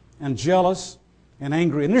and jealous and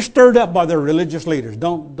angry, and they're stirred up by their religious leaders.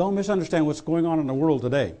 Don't misunderstand what's going on in the world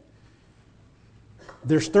today.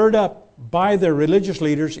 They're stirred up by their religious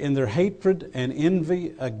leaders in their hatred and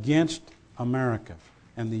envy against America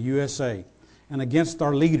and the USA. And against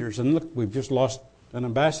our leaders. And look, we've just lost an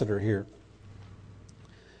ambassador here.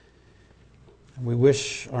 And we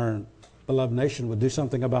wish our beloved nation would do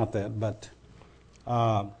something about that. But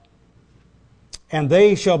and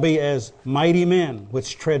they shall be as mighty men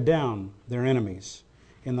which tread down their enemies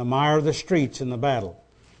in the mire of the streets in the battle.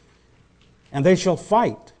 And they shall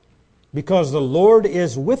fight, because the Lord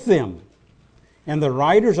is with them, and the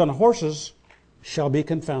riders on horses shall be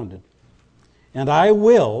confounded. And I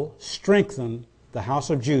will strengthen the house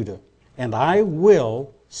of Judah, and I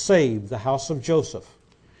will save the house of Joseph,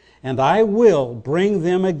 and I will bring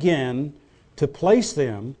them again to place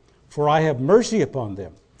them, for I have mercy upon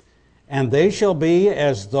them. And they shall be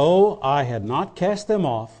as though I had not cast them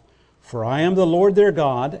off, for I am the Lord their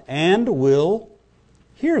God, and will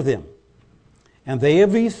hear them. And they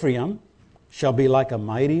of Ephraim shall be like a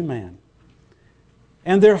mighty man,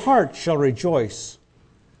 and their heart shall rejoice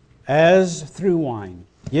as through wine.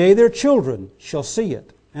 Yea, their children shall see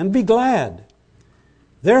it, and be glad.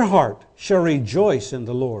 Their heart shall rejoice in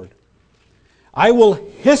the Lord. I will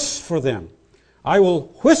hiss for them. I will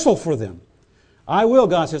whistle for them. I will,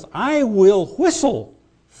 God says, I will whistle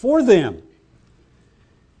for them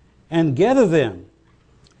and gather them.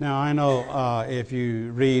 Now, I know if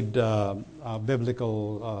you read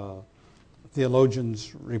biblical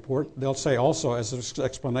theologians' report, they'll say also, as an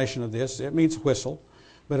explanation of this, it means whistle,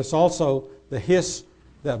 but it's also the hiss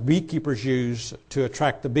that beekeepers use to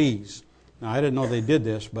attract the bees. Now, I didn't know they did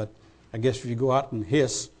this, but I guess if you go out and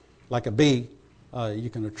hiss like a bee, you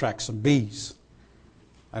can attract some bees.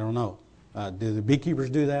 I don't know. Do the beekeepers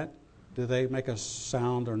do that? Do they make a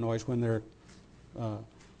sound or noise when they're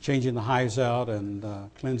changing the hives out and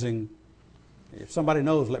cleansing? If somebody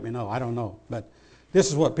knows, let me know. I don't know. But this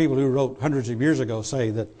is what people who wrote hundreds of years ago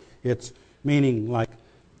say, that it's meaning like,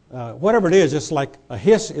 whatever it is, it's like a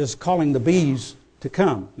hiss is calling the bees to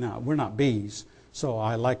come. Now, we're not bees, so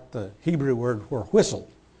I like the Hebrew word for whistle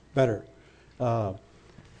better to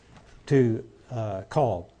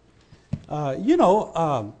call. I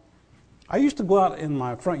used to go out in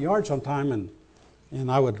my front yard sometime and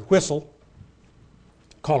I would whistle,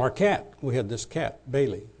 call our cat. We had this cat,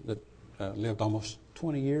 Bailey, that lived almost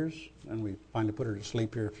 20 years, and we finally put her to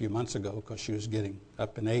sleep here a few months ago because she was getting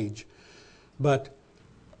up in age. But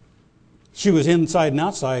she was inside and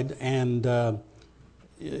outside, and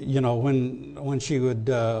when she would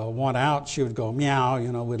want out, she would go meow.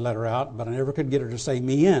 We'd let her out, but I never could get her to say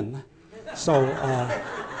me in. So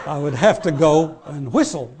I would have to go and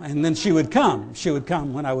whistle, and then she would come. She would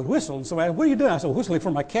come when I would whistle. And so, what are you doing? I said, whistling for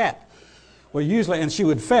my cat. Well, usually, and she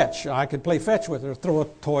would fetch. I could play fetch with her, throw a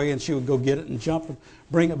toy, and she would go get it and jump and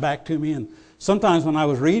bring it back to me. And sometimes when I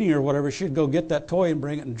was reading or whatever, she'd go get that toy and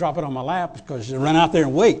bring it and drop it on my lap because she'd run out there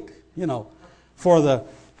and wait, for the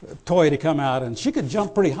toy to come out. And she could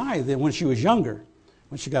jump pretty high then when she was younger.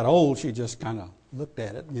 When she got old, she just kind of looked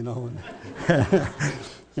at it, and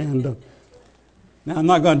now, I'm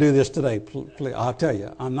not going to do this today. Please, I'll tell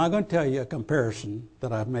you. I'm not going to tell you a comparison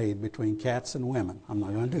that I've made between cats and women. I'm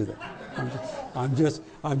not going to do that. I'm just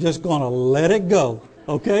going to let it go.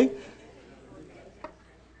 Okay?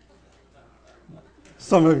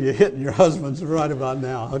 Some of you hitting your husbands right about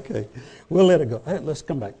now. Okay, we'll let it go. Hey, let's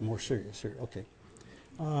come back more serious here. Okay.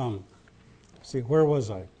 See, where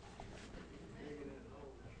was I?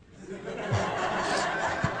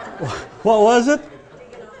 What was it?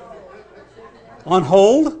 On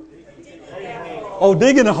hold? Oh,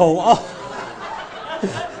 digging a hole. Oh.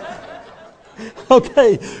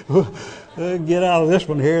 Okay, get out of this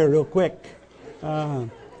one here real quick.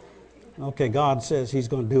 Okay, God says He's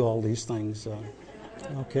going to do all these things.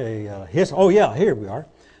 Hiss. Oh yeah, here we are.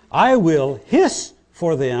 I will hiss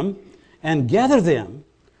for them and gather them,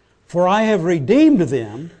 for I have redeemed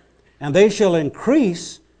them, and they shall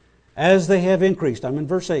increase as they have increased. I'm in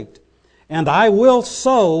verse 8. And I will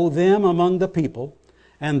sow them among the people,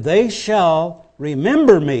 and they shall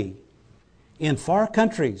remember me in far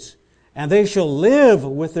countries, and they shall live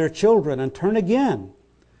with their children and turn again.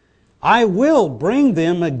 I will bring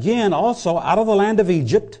them again also out of the land of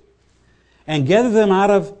Egypt, and gather them out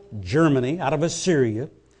of Germany, out of Assyria,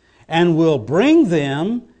 and will bring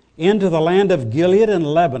them into the land of Gilead and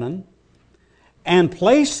Lebanon, and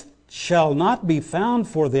place shall not be found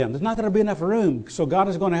for them. There's not going to be enough room, so God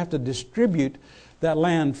is going to have to distribute that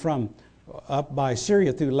land from up by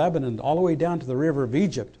Syria through Lebanon all the way down to the river of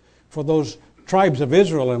Egypt for those tribes of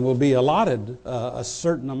Israel, and will be allotted a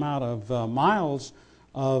certain amount of miles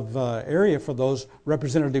of area for those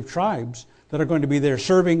representative tribes that are going to be there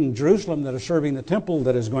serving Jerusalem, that are serving the temple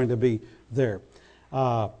that is going to be there.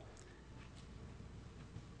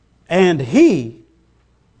 And He,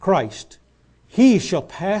 Christ, He shall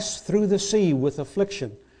pass through the sea with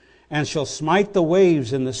affliction, and shall smite the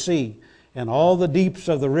waves in the sea, and all the deeps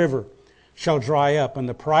of the river shall dry up, and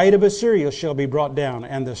the pride of Assyria shall be brought down,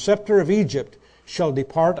 and the scepter of Egypt shall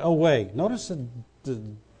depart away. Notice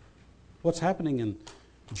what's happening in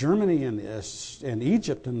Germany and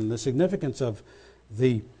Egypt, and the significance of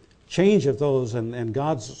the change of those, and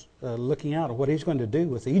God's looking out at what He's going to do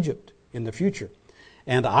with Egypt in the future.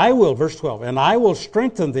 And I will, verse 12, and I will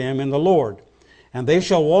strengthen them in the Lord, and they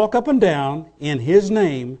shall walk up and down in His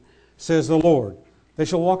name, says the Lord. They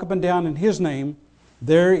shall walk up and down in His name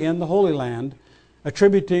there in the Holy Land,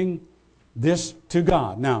 attributing this to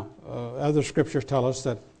God. Now, other scriptures tell us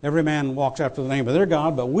that every man walks after the name of their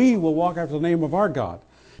God, but we will walk after the name of our God.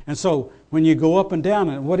 And so when you go up and down,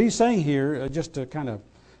 and what he's saying here, just to kind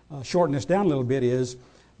of shorten this down a little bit, is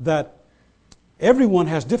that everyone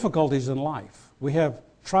has difficulties in life. We have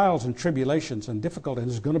trials and tribulations and difficulties.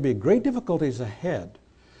 There's going to be great difficulties ahead.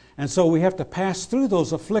 And so we have to pass through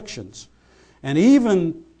those afflictions. And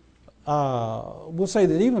even, we'll say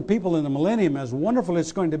that even people in the millennium, as wonderful as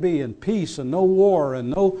it's going to be in peace and no war and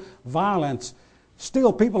no violence,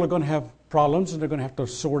 still people are going to have problems, and they're going to have to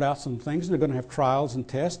sort out some things, and they're going to have trials and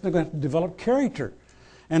tests, and they're going to have to develop character.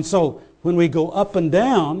 And so when we go up and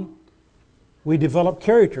down, we develop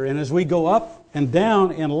character. And as we go up and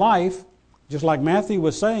down in life, just like Matthew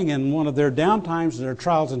was saying, in one of their down times and their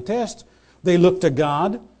trials and tests, they looked to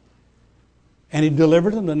God, and He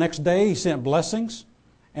delivered them. The next day He sent blessings,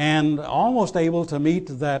 and almost able to meet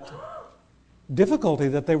that difficulty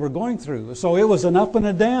that they were going through. So it was an up and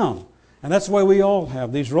a down. And that's why we all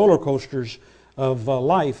have these roller coasters of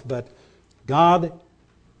life. But God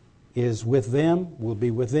is with them, will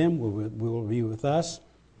be with them, will be with us,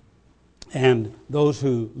 and those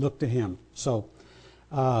who look to Him. So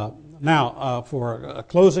now for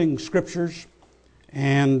closing scriptures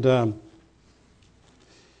and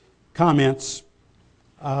comments,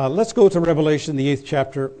 let's go to Revelation, the 8th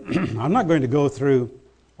chapter. I'm not going to go through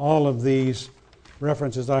all of these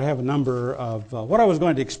references. I have a number of... what I was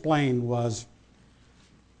going to explain was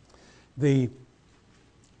the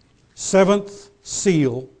seventh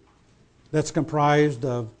seal that's comprised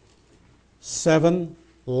of 7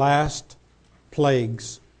 last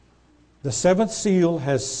plagues. The seventh seal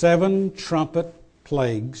has 7 trumpet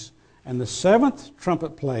plagues, and the 7th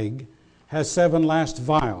trumpet plague has 7 last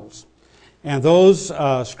vials. And those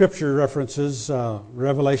scripture references,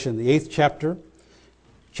 Revelation, the 8th chapter,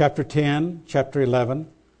 chapter 10, chapter 11,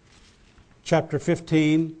 chapter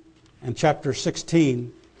 15, and chapter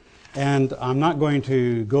 16. And I'm not going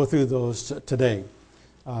to go through those today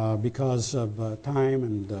because of time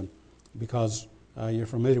and because you're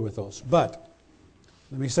familiar with those. But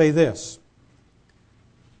let me say this.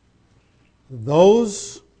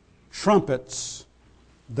 Those trumpets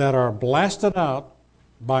that are blasted out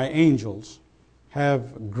by angels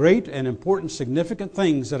have great and important, significant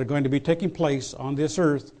things that are going to be taking place on this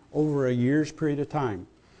earth over a year's period of time.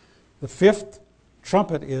 The 5th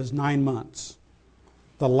trumpet is 9 months.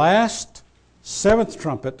 The last 7th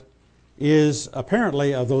trumpet is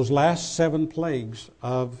apparently of those last 7 plagues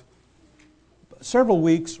of several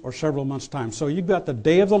weeks or several months' time. So you've got the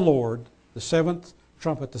day of the Lord, the 7th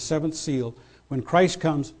trumpet, the 7th seal, when Christ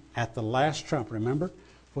comes at the last trump. Remember?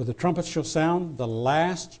 For the trumpets shall sound, the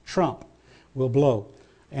last trump will blow.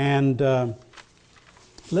 And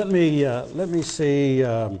let me see.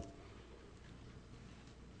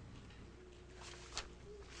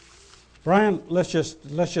 Brian, let's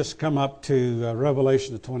just come up to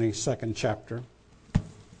Revelation, the 22nd chapter.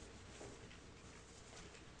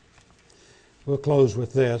 We'll close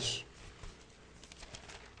with this.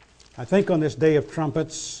 I think on this day of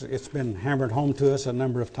trumpets, it's been hammered home to us a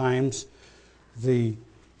number of times, the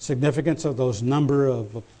significance of those number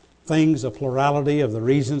of things, a plurality of the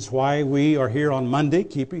reasons why we are here on Monday,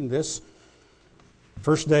 keeping this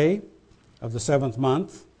first day of the 7th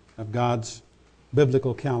month of God's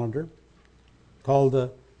biblical calendar, called the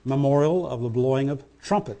memorial of the blowing of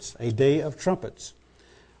trumpets, a day of trumpets.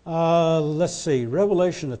 Let's see,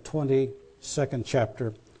 Revelation, the 22nd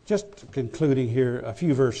chapter, just concluding here a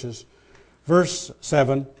few verses. Verse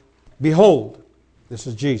 7, Behold, this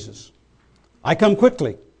is Jesus, I come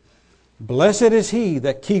quickly. Blessed is he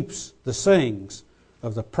that keeps the sayings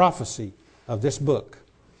of the prophecy of this book.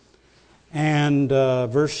 And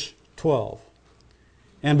verse 12,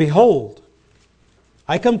 And behold,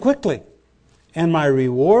 I come quickly, and my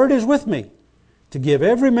reward is with me, to give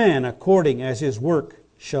every man according as his work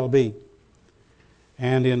shall be.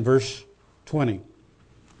 And in verse 20,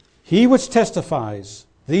 He which testifies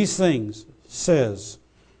these things says,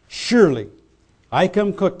 Surely I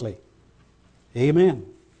come quickly. Amen.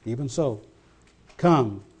 Even so,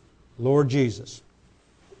 come, Lord Jesus.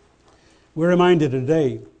 We're reminded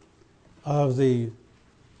today of the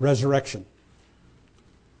resurrection,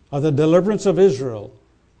 of the deliverance of Israel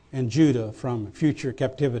and Judah from future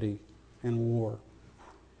captivity and war.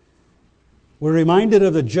 We're reminded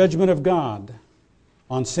of the judgment of God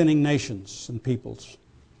on sinning nations and peoples.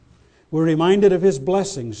 We're reminded of His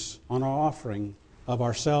blessings on our offering of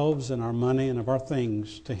ourselves and our money and of our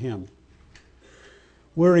things to Him.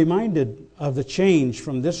 We're reminded of the change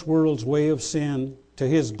from this world's way of sin to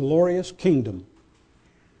His glorious kingdom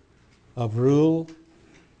of rule,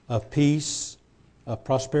 of peace, of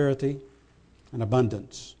prosperity, and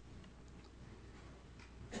abundance.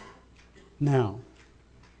 Now,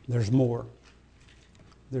 there's more.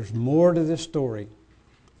 There's more to this story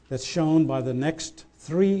that's shown by the next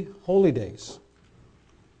 3 holy days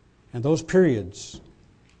and those periods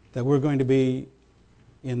that we're going to be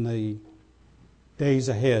in the days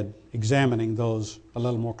ahead examining those a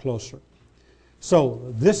little more closer. So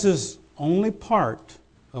this is only part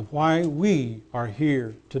of why we are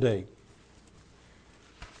here today.